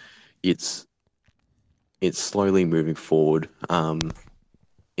 but it's slowly moving forward in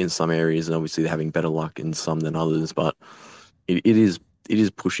some areas, and obviously they're having better luck in some than others, but it is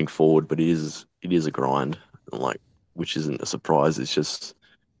pushing forward, but it is a grind, like, which isn't a surprise. It's just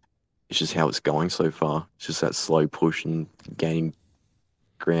how it's going so far. It's just that slow push and gaining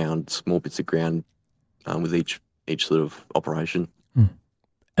ground, small bits of ground with each sort of operation.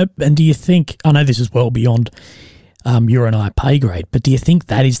 And do you think, I know this is well beyond your and I pay grade, but do you think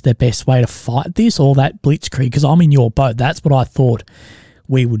that is the best way to fight this, or that blitzkrieg? Because I'm in your boat. That's what I thought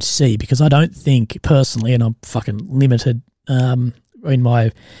we would see, because I don't think personally, and I'm fucking limited in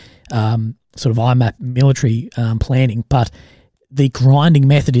my sort of IMAP military planning, but the grinding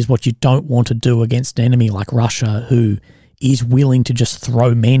method is what you don't want to do against an enemy like Russia, who is willing to just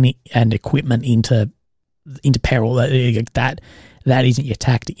throw men and equipment into peril. That isn't your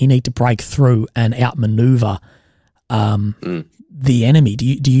tactic. You need to break through and outmaneuver the enemy.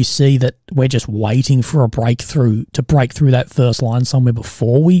 Do you see that we're just waiting for a breakthrough to break through that first line somewhere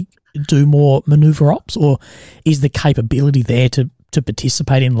before we do more maneuver ops, or is the capability there to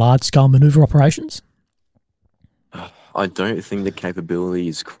participate in large-scale maneuver operations? I don't think the capability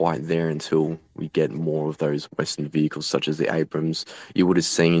is quite there until we get more of those Western vehicles, such as the Abrams. You would have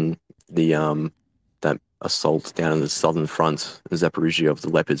seen the that assault down in the southern front, in Zaporizhia, of the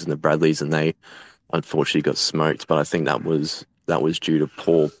Leopards and the Bradleys, and they unfortunately got smoked. But I think that was due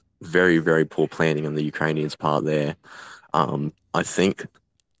to very, very poor planning on the Ukrainians' part there. I think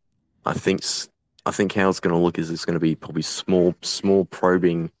how it's going to look is it's going to be probably small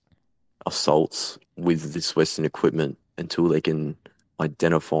probing assaults with this Western equipment until they can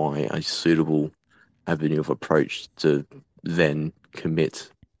identify a suitable avenue of approach to then commit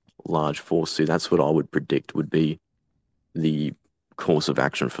large force to. That's what I would predict would be the course of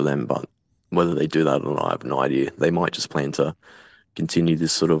action for them. But whether they do that or not, I have no idea. They might just plan to continue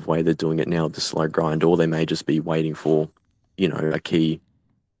this sort of way they're doing it now, the slow grind, or they may just be waiting for, a key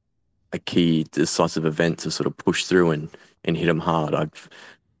decisive event to sort of push through and hit them hard.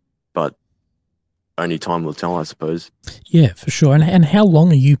 But only time will tell, I suppose. Yeah, for sure. And how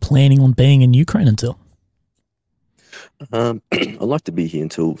long are you planning on being in Ukraine until? I'd like to be here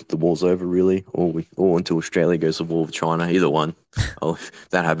until the war's over, really, or until Australia goes to war with China. Either one. If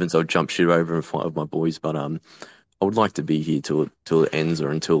that happens, I'll jump ship over and fight with my boys. But I would like to be here till it ends, or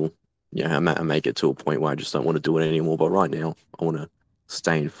until I make it to a point where I just don't want to do it anymore. But right now, I want to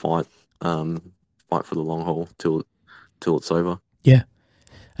stay and fight for the long haul till it's over. Yeah.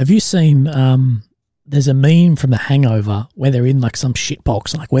 Have you seen? There's a meme from The Hangover where they're in like some shit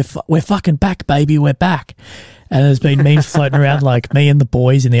box, like we're fucking back, baby, we're back. And there's been memes floating around like me and the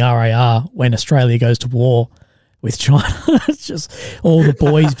boys in the RAR when Australia goes to war with China. It's just all the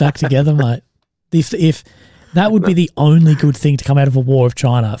boys back together, mate. If that would be the only good thing to come out of a war of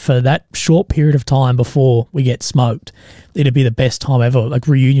China for that short period of time before we get smoked, it'd be the best time ever, like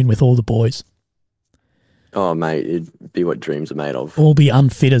reunion with all the boys. Oh, mate, it'd be what dreams are made of. All be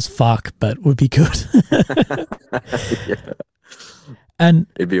unfit as fuck, but would be good. Yeah. And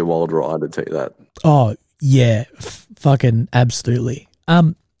it'd be a wild ride, I'll tell you that. Oh, yeah, fucking absolutely.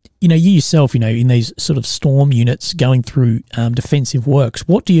 You yourself, in these sort of storm units going through defensive works,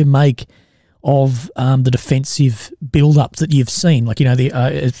 what do you make of the defensive build-up that you've seen? Like,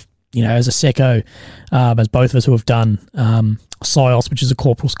 as a SECO, as both of us who have done SIOS, which is a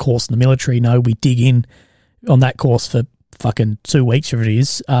corporal's course in the military, we dig in on that course for fucking 2 weeks, whatever it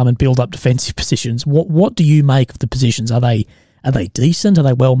is, and build up defensive positions. What do you make of the positions? Are they decent? Are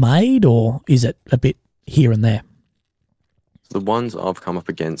they well made, or is it a bit here and there? The ones I've come up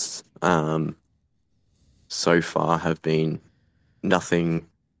against so far have been nothing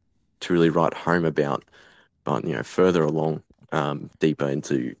to really write home about. But, further along, deeper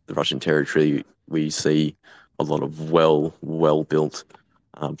into the Russian territory, we see a lot of well-built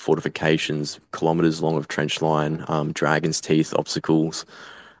fortifications, kilometres long of trench line, dragon's teeth, obstacles.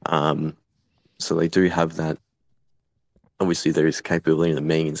 So they do have that. Obviously, there is capability in the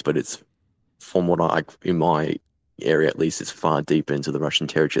means, but it's, from what in my area at least, it's far deeper into the Russian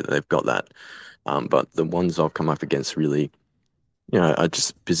territory that they've got that. But the ones I've come up against really, are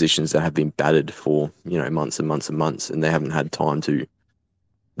just positions that have been battered for, months and months and months, and they haven't had time to,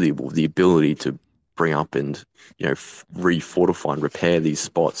 the ability to bring up and, re-fortify and repair these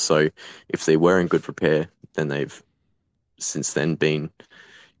spots. So if they were in good repair, then they've since then been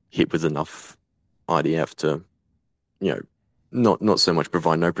hit with enough IDF to, not so much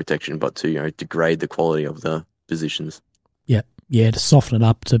provide no protection, but to, degrade the quality of the positions. Yeah, to soften it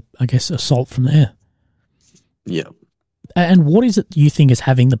up to, I guess, assault from there. Yeah. And what is it you think is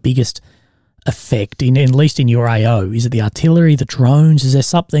having the biggest effect, at least in your AO? Is it the artillery, the drones? Is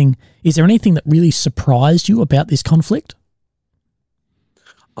there anything that really surprised you about this conflict?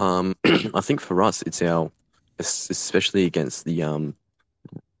 I think for us, it's especially against the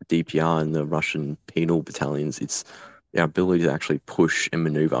DPR and the Russian penal battalions, it's our ability to actually push and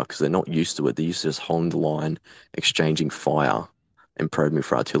maneuver, because they're not used to it. They're used to just holding the line, exchanging fire, and probing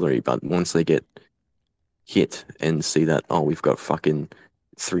for artillery. But once they get hit and see that, we've got fucking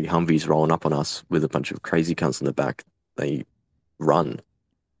 3 Humvees rolling up on us with a bunch of crazy cunts in the back, they run.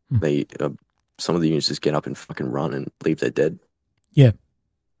 They some of the units just get up and fucking run and leave their dead. Yeah.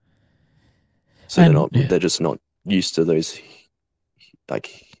 So they're just not used to those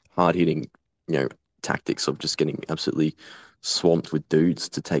hard hitting, tactics of just getting absolutely swamped with dudes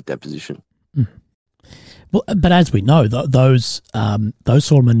to take that position. Well, but as we know, those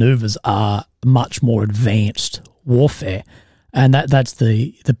sort of maneuvers are much more advanced warfare, and that's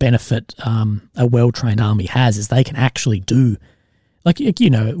the benefit a well-trained army has, is they can actually do, what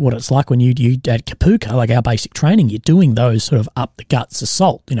it's like when you at Kapuka, like our basic training, you're doing those sort of up the guts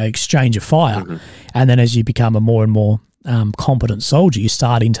assault, exchange of fire, and then as you become a more and more competent soldier, you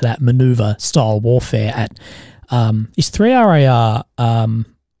start into that maneuver style warfare at is 3RAR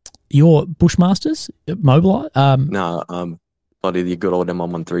your Bushmasters mobilized? No, bloody the good old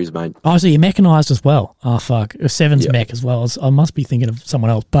M113s, mate. Oh, so you're mechanised as well. Oh, fuck. 7's mech as well. I must be thinking of someone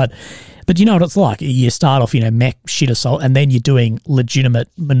else. But you know what it's like. You start off, mech shit assault, and then you're doing legitimate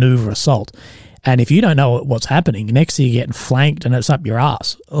manoeuvre assault. And if you don't know what's happening, next thing you're getting flanked and it's up your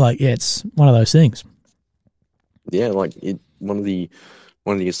ass. It's one of those things. Yeah, one of the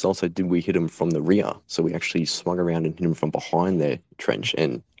assaults I did, we hit them from the rear. So we actually swung around and hit them from behind their trench,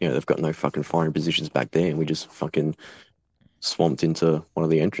 and they've got no fucking firing positions back there, and we just fucking swamped into one of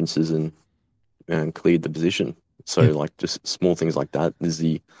the entrances and cleared the position. So just small things like that is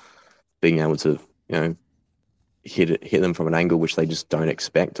the being able to hit them from an angle which they just don't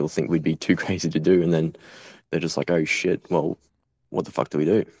expect or think we'd be too crazy to do, and then they're just like, oh shit, well, what the fuck do we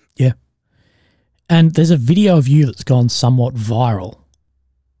do? Yeah. And there's a video of you that's gone somewhat viral.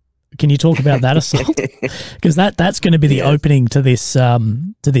 Can you talk about that assault? Because that's going to be the opening to this.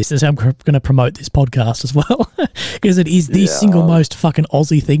 That's how I'm going to promote this podcast as well, because it is the single most fucking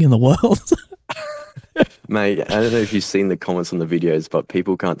Aussie thing in the world. Mate, I don't know if you've seen the comments on the videos, but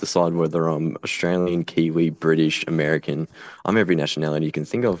people can't decide whether I'm Australian, Kiwi, British, American. I'm every nationality you can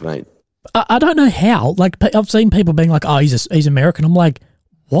think of, mate. I don't know how. I've seen people being like, "Oh, he's American." I'm like,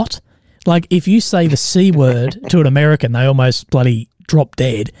 what? If you say the C word to an American, they almost bloody drop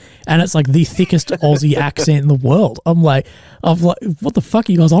dead, and it's the thickest Aussie accent in the world. I'm like, what the fuck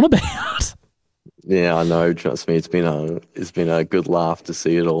are you guys on about? Yeah, I know. Trust me, it's been a good laugh to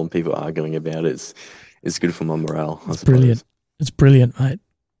see it all and people arguing about it. It's good for my morale. It's brilliant. It's brilliant, mate.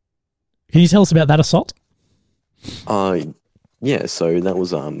 Can you tell us about that assault? Yeah. So that was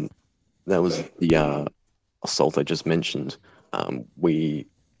the assault I just mentioned. We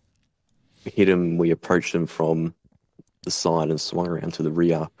hit him. We approached him from the side and swung around to the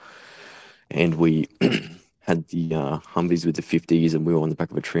rear, and we had the Humvees with the 50s, and we were on the back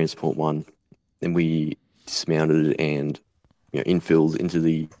of a transport one, and we dismounted and infilled into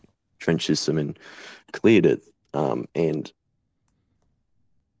the trench system and cleared it. And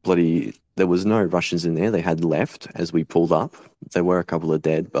bloody, there was no Russians in there. They had left as we pulled up. There were a couple of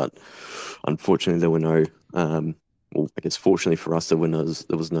dead, but unfortunately there were no. Well, I guess fortunately for us, there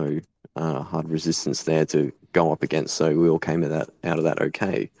was no hard resistance there to go up against. So we all came out of that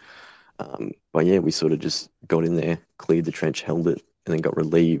okay. But yeah, we sort of just got in there, cleared the trench, held it, and then got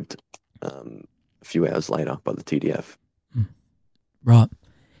relieved a few hours later by the TDF. Right.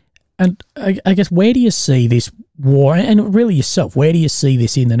 And I guess, where do you see this war, and really yourself, where do you see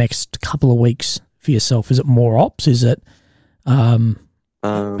this in the next couple of weeks for yourself? Is it more ops? Is it, I know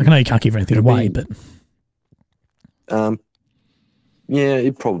you can't give anything away, but. Yeah,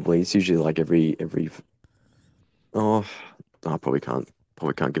 it probably, it's usually like every, I probably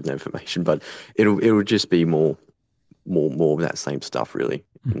can't give that information, but it'll just be more of that same stuff really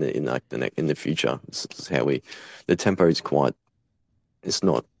in the future. This is how the tempo is quite, it's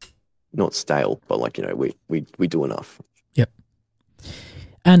not stale, but like, we do enough. Yep.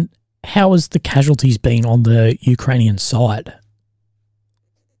 And how has the casualties been on the Ukrainian side?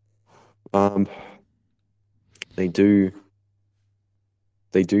 They do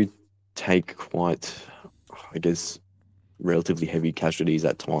take quite, I guess, relatively heavy casualties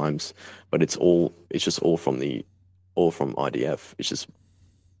at times, but it's just all from IDF. It's just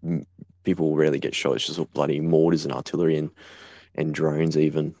people rarely get shot. It's just all bloody mortars and artillery and drones,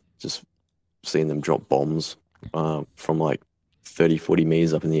 even just seeing them drop bombs from like 30, 40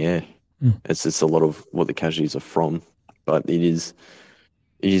 meters up in the air. It's just a lot of what the casualties are from, but it is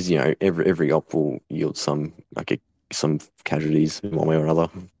every op will yield some casualties in one way or another.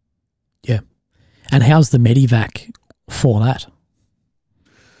 Yeah. And how's the medevac for that?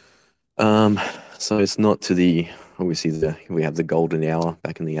 So it's not to the, obviously we have the golden hour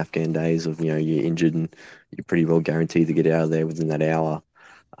back in the Afghan days of, you're injured and you're pretty well guaranteed to get out of there within that hour.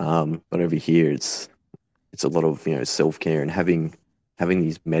 But over here it's a lot of, self-care and having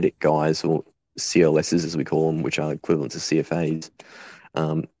these medic guys, or CLSs as we call them, which are equivalent to CFAs,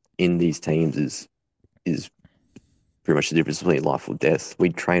 in these teams is pretty much the difference between life or death. We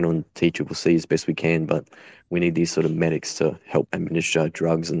train on TCCC as best we can, but we need these sort of medics to help administer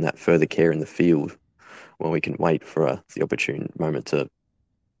drugs and that further care in the field, while we can wait for the opportune moment to,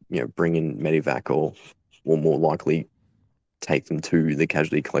 bring in medevac or more likely take them to the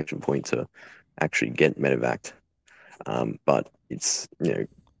casualty collection point to actually get medevaced. But it's,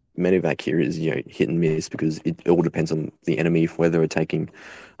 medevac here is, hit and miss, because it all depends on the enemy, whether they're taking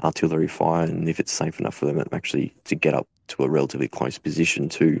artillery fire and if it's safe enough for them actually to get up to a relatively close position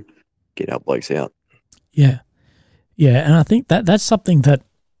to get our blokes out. Yeah. Yeah. And I think that's something that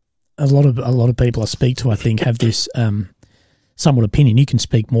a lot of people I speak to, I think, have this somewhat opinion. You can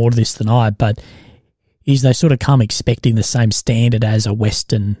speak more to this than I, but is they sort of come expecting the same standard as a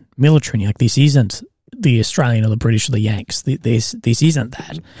Western military. Like, this isn't the Australian or the British or the Yanks. This isn't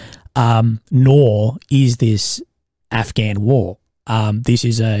that. Nor is this Afghan war. This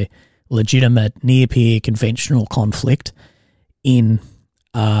is a legitimate, near-peer, conventional conflict in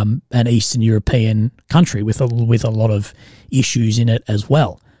an Eastern European country with a lot of issues in it as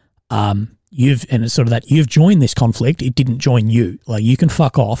well. You've joined this conflict. It didn't join you. Like, you can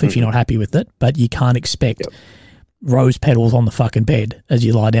fuck off if you're not happy with it, but you can't expect rose petals on the fucking bed as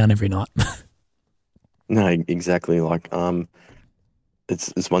you lie down every night. No, exactly. Like,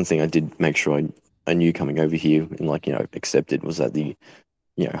 it's one thing I did make sure I knew coming over here and, like, accepted, was that the,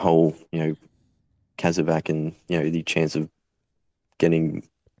 whole, Kazovac and, the chance of getting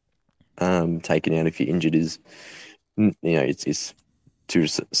taken out if you're injured is, it's to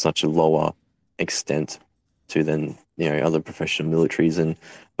such a lower extent to than, other professional militaries.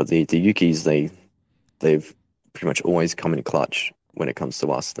 But the Yukis, they've pretty much always come in clutch when it comes to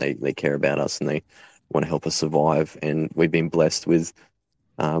us. They care about us and they want to help us survive. And we've been blessed with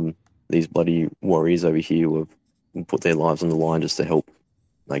these bloody warriors over here who have put their lives on the line just to help,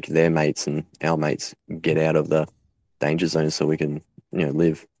 like, their mates and our mates get out of the danger zone so we can,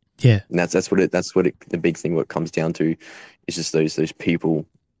 live. Yeah. And that's what the big thing, what it comes down to, is just those people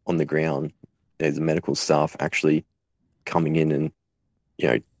on the ground, the medical staff actually coming in and,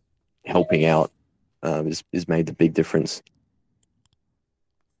 helping out, is made the big difference.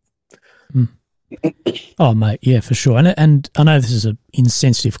 Oh, mate, yeah, for sure. And I know this is an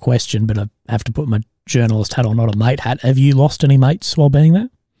insensitive question, but I have to put my journalist hat on, not a mate hat. Have you lost any mates while being there?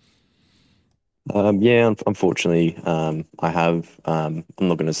 Yeah, unfortunately, I have. I'm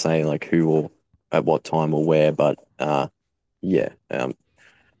not going to say like who or at what time or where, but yeah,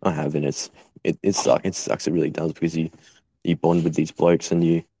 I have, and it sucks. It sucks. It really does, because you bond with these blokes and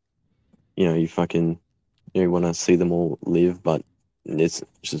you fucking you want to see them all live, but it's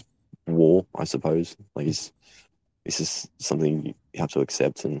just war, I suppose. Like it's just something you have to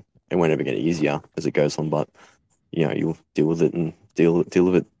accept, and it won't ever get easier as it goes on. But you'll deal with it and deal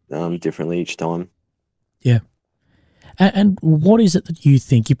with it differently each time. Yeah. And what is it that you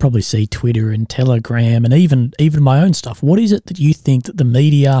think, you probably see Twitter and Telegram and even my own stuff, what is it that you think that the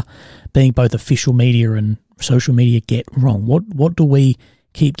media, being both official media and social media, get wrong? What do we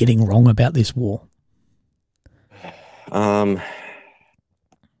keep getting wrong about this war? Oh,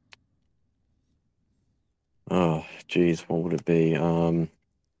 geez, what would it be? I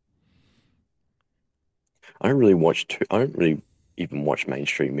don't really even watch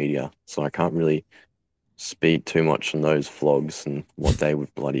mainstream media, so I can't really speak too much on those vlogs and what they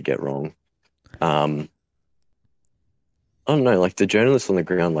would bloody get wrong. I don't know, like the journalists on the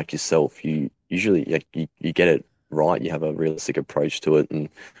ground, like yourself, you usually you get it right. You have a realistic approach to it, and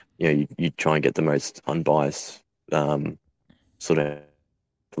you try and get the most unbiased sort of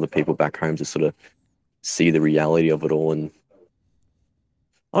for the people back home to sort of see the reality of it all. And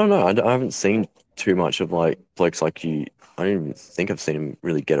I don't know, I haven't seen too much of like blokes like you. I don't even think I've seen him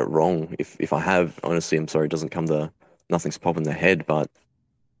really get it wrong. If I have, honestly, I'm sorry, it doesn't come to nothing's popping the head, but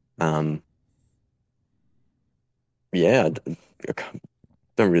yeah, I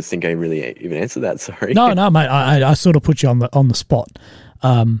don't really think I really even answered that. Sorry. No, mate. I sort of put you on the spot.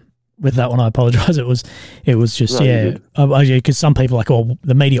 With that one, I apologise. It was just because some people are like, oh,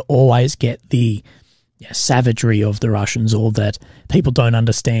 the media always get the savagery of the Russians, or that people don't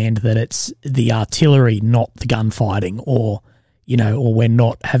understand that it's the artillery, not the gunfighting, or or we're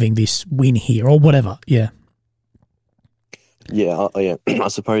not having this win here, or whatever. Yeah. Yeah, I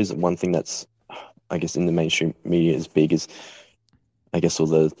suppose one thing that's, I guess, in the mainstream media is big is, I guess, all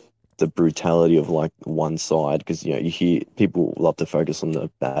the brutality of like one side, because you hear people love to focus on the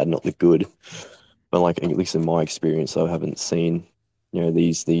bad, not the good. But like, at least in my experience, I haven't seen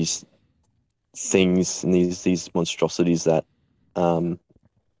these things and these monstrosities that the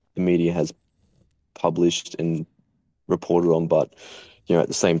media has published and reported on. But at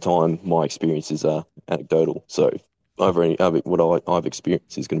the same time, my experiences are anecdotal, so what I've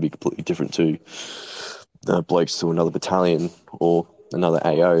experienced is going to be completely different to the blokes to another battalion or another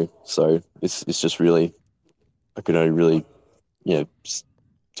AO. So it's just really, I could only really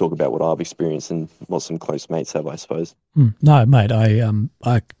talk about what I've experienced and what some close mates have, I suppose. No, mate,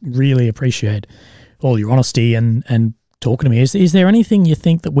 I really appreciate all your honesty and talking to me. Is there anything you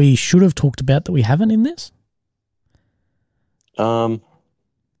think that we should have talked about that we haven't in this?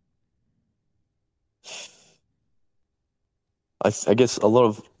 I guess a lot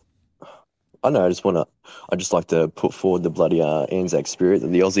of, I don't know, I just like to put forward the bloody Anzac spirit that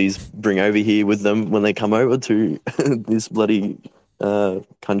the Aussies bring over here with them when they come over to this bloody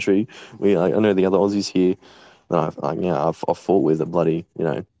country. I know the other Aussies here that I've fought with are bloody,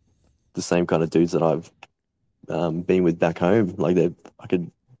 the same kind of dudes that I've been with back home. Like they're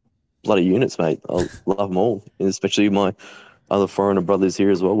fucking bloody units, mate. I love them all, and especially my other foreigner brothers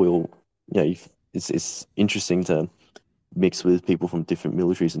here as well. We all, it's interesting to mix with people from different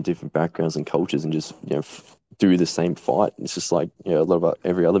militaries and different backgrounds and cultures, and just do the same fight. It's just like a lot of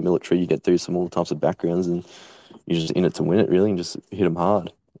every other military, you get through some all types of backgrounds, and you're just in it to win it, really, and just hit them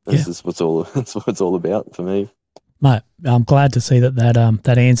hard. That's just that's what it's all about for me. Mate, I'm glad to see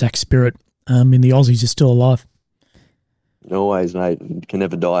that Anzac spirit in the Aussies is still alive. Always, mate. It can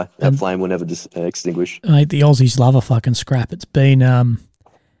never die. That flame will never extinguish. Mate, the Aussies love a fucking scrap. It's been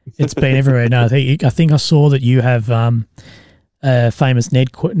everywhere. No, I think I saw that you have a famous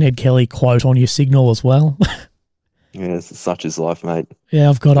Ned Kelly quote on your signal as well. Yeah, such is life, mate.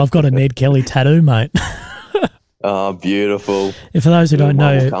 Yeah, I've got a Ned Kelly tattoo, mate. Oh, beautiful. For those who don't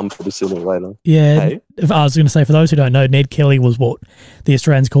know, come for the sooner or later. Yeah, hey? I was going to say, for those who don't know, Ned Kelly was what the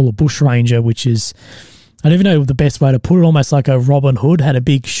Australians call a bushranger, which is, I don't even know the best way to put it, almost like a Robin Hood. Had a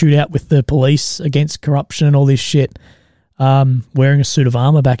big shootout with the police against corruption and all this shit, wearing a suit of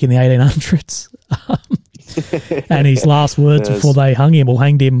armour back in the 1800s. And his last words before they hanged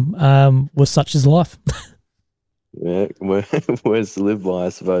him, was such is life. Yeah, words to live by, I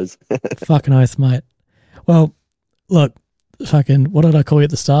suppose. Fucking oath, mate. Well, look, fucking, what did I call you at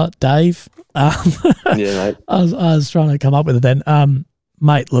the start? Dave? Yeah, mate. I was trying to come up with it then.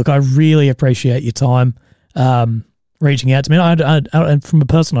 Mate, look, I really appreciate your time reaching out to me. And from a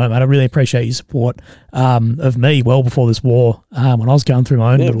personal note, mate, I really appreciate your support of me well before this war, when I was going through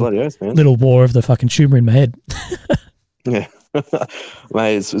my own little war of the fucking tumour in my head. Yeah.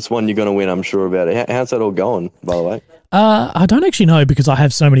 Mate, it's one you're going to win, I'm sure about it. How's that all going, by the way? I don't actually know, because I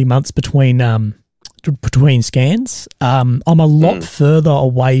have so many months between between scans. I'm a lot further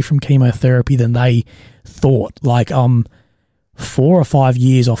away from chemotherapy than they thought. Like, I'm 4 or 5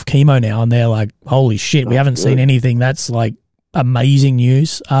 years off chemo now, and they're like, holy shit, we haven't seen anything. That's like amazing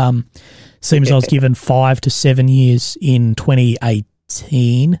news. Seems I was given 5 to 7 years in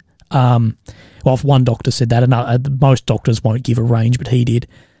 2018. Well, if one doctor said that, and most doctors won't give a range, but he did.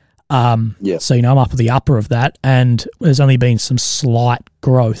 So, I'm up at the upper of that, and there's only been some slight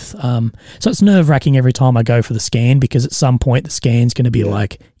growth. So it's nerve-wracking every time I go for the scan, because at some point the scan's going to be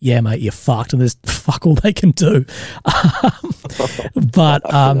like, yeah, mate, you're fucked, and there's fuck all they can do. But,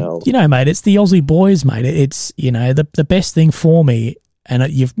 mate, it's the Aussie boys, mate. It's, the best thing for me, and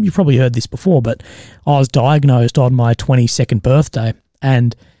you've probably heard this before, but I was diagnosed on my 22nd birthday,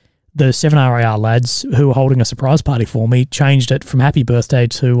 and the 7RAR lads who were holding a surprise party for me changed it from happy birthday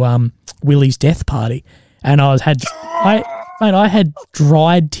to Willie's death party. And I had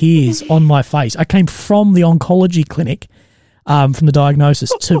dried tears on my face. I came from the oncology clinic, from the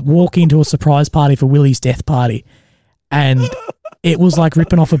diagnosis, to walk into a surprise party for Willie's death party. And it was like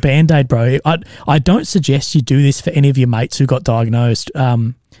ripping off a Band-Aid, bro. I don't suggest you do this for any of your mates who got diagnosed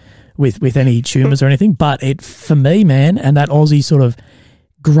with any tumours or anything. But for me, man, and that Aussie sort of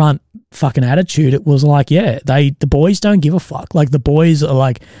grunt fucking attitude, it was like, the boys don't give a fuck. Like, the boys are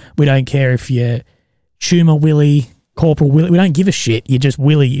like, we don't care if you're Tumour Willie, Corporal Willie, we don't give a shit. You're just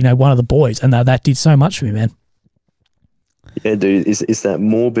Willie, one of the boys. And that did so much for me, man. Yeah, dude, it's that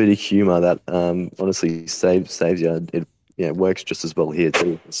morbid humour that honestly saves you. It works just as well here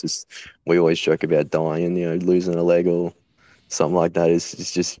too. It's just, we always joke about dying, losing a leg or something like that.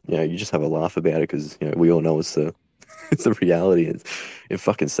 It's just, you just have a laugh about it, because we all know it's the reality. It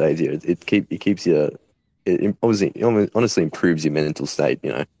fucking saves you. It keeps you. It honestly improves your mental state.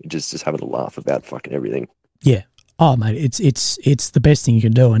 Just having a laugh about fucking everything. Yeah. Oh, mate, it's the best thing you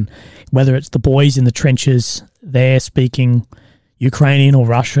can do. And whether it's the boys in the trenches there speaking Ukrainian or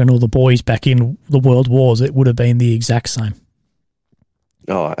Russian, or the boys back in the world wars, it would have been the exact same.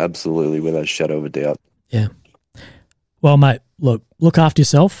 Oh, absolutely, without a shadow of a doubt. Yeah. Well, mate, look after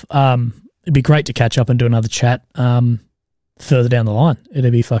yourself. It'd be great to catch up and do another chat further down the line.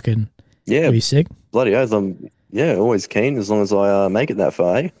 It'd be fucking it'd be sick. Bloody oath, I'm always keen, as long as I make it that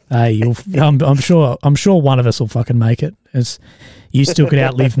far. Hey, I'm sure one of us will fucking make it. As you still could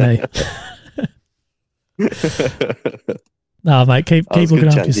outlive me. No, mate, keep looking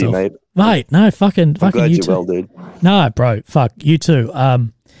after yourself, you, mate. No, fucking glad you you're too. well, dude. No, bro, fuck you too.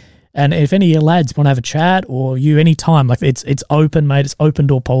 And if any of your lads want to have a chat, or you anytime, like it's open, mate. It's open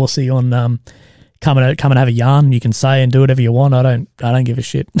door policy on come and have a yarn. You can say and do whatever you want. I don't give a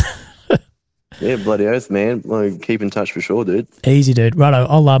shit. Yeah, bloody oath, man. Well, keep in touch for sure, dude. Easy, dude. Righto,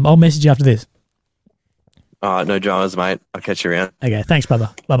 I'll message you after this. All right, no dramas, mate. I'll catch you around. Okay, thanks, brother.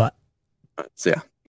 Bye bye. All right, see ya.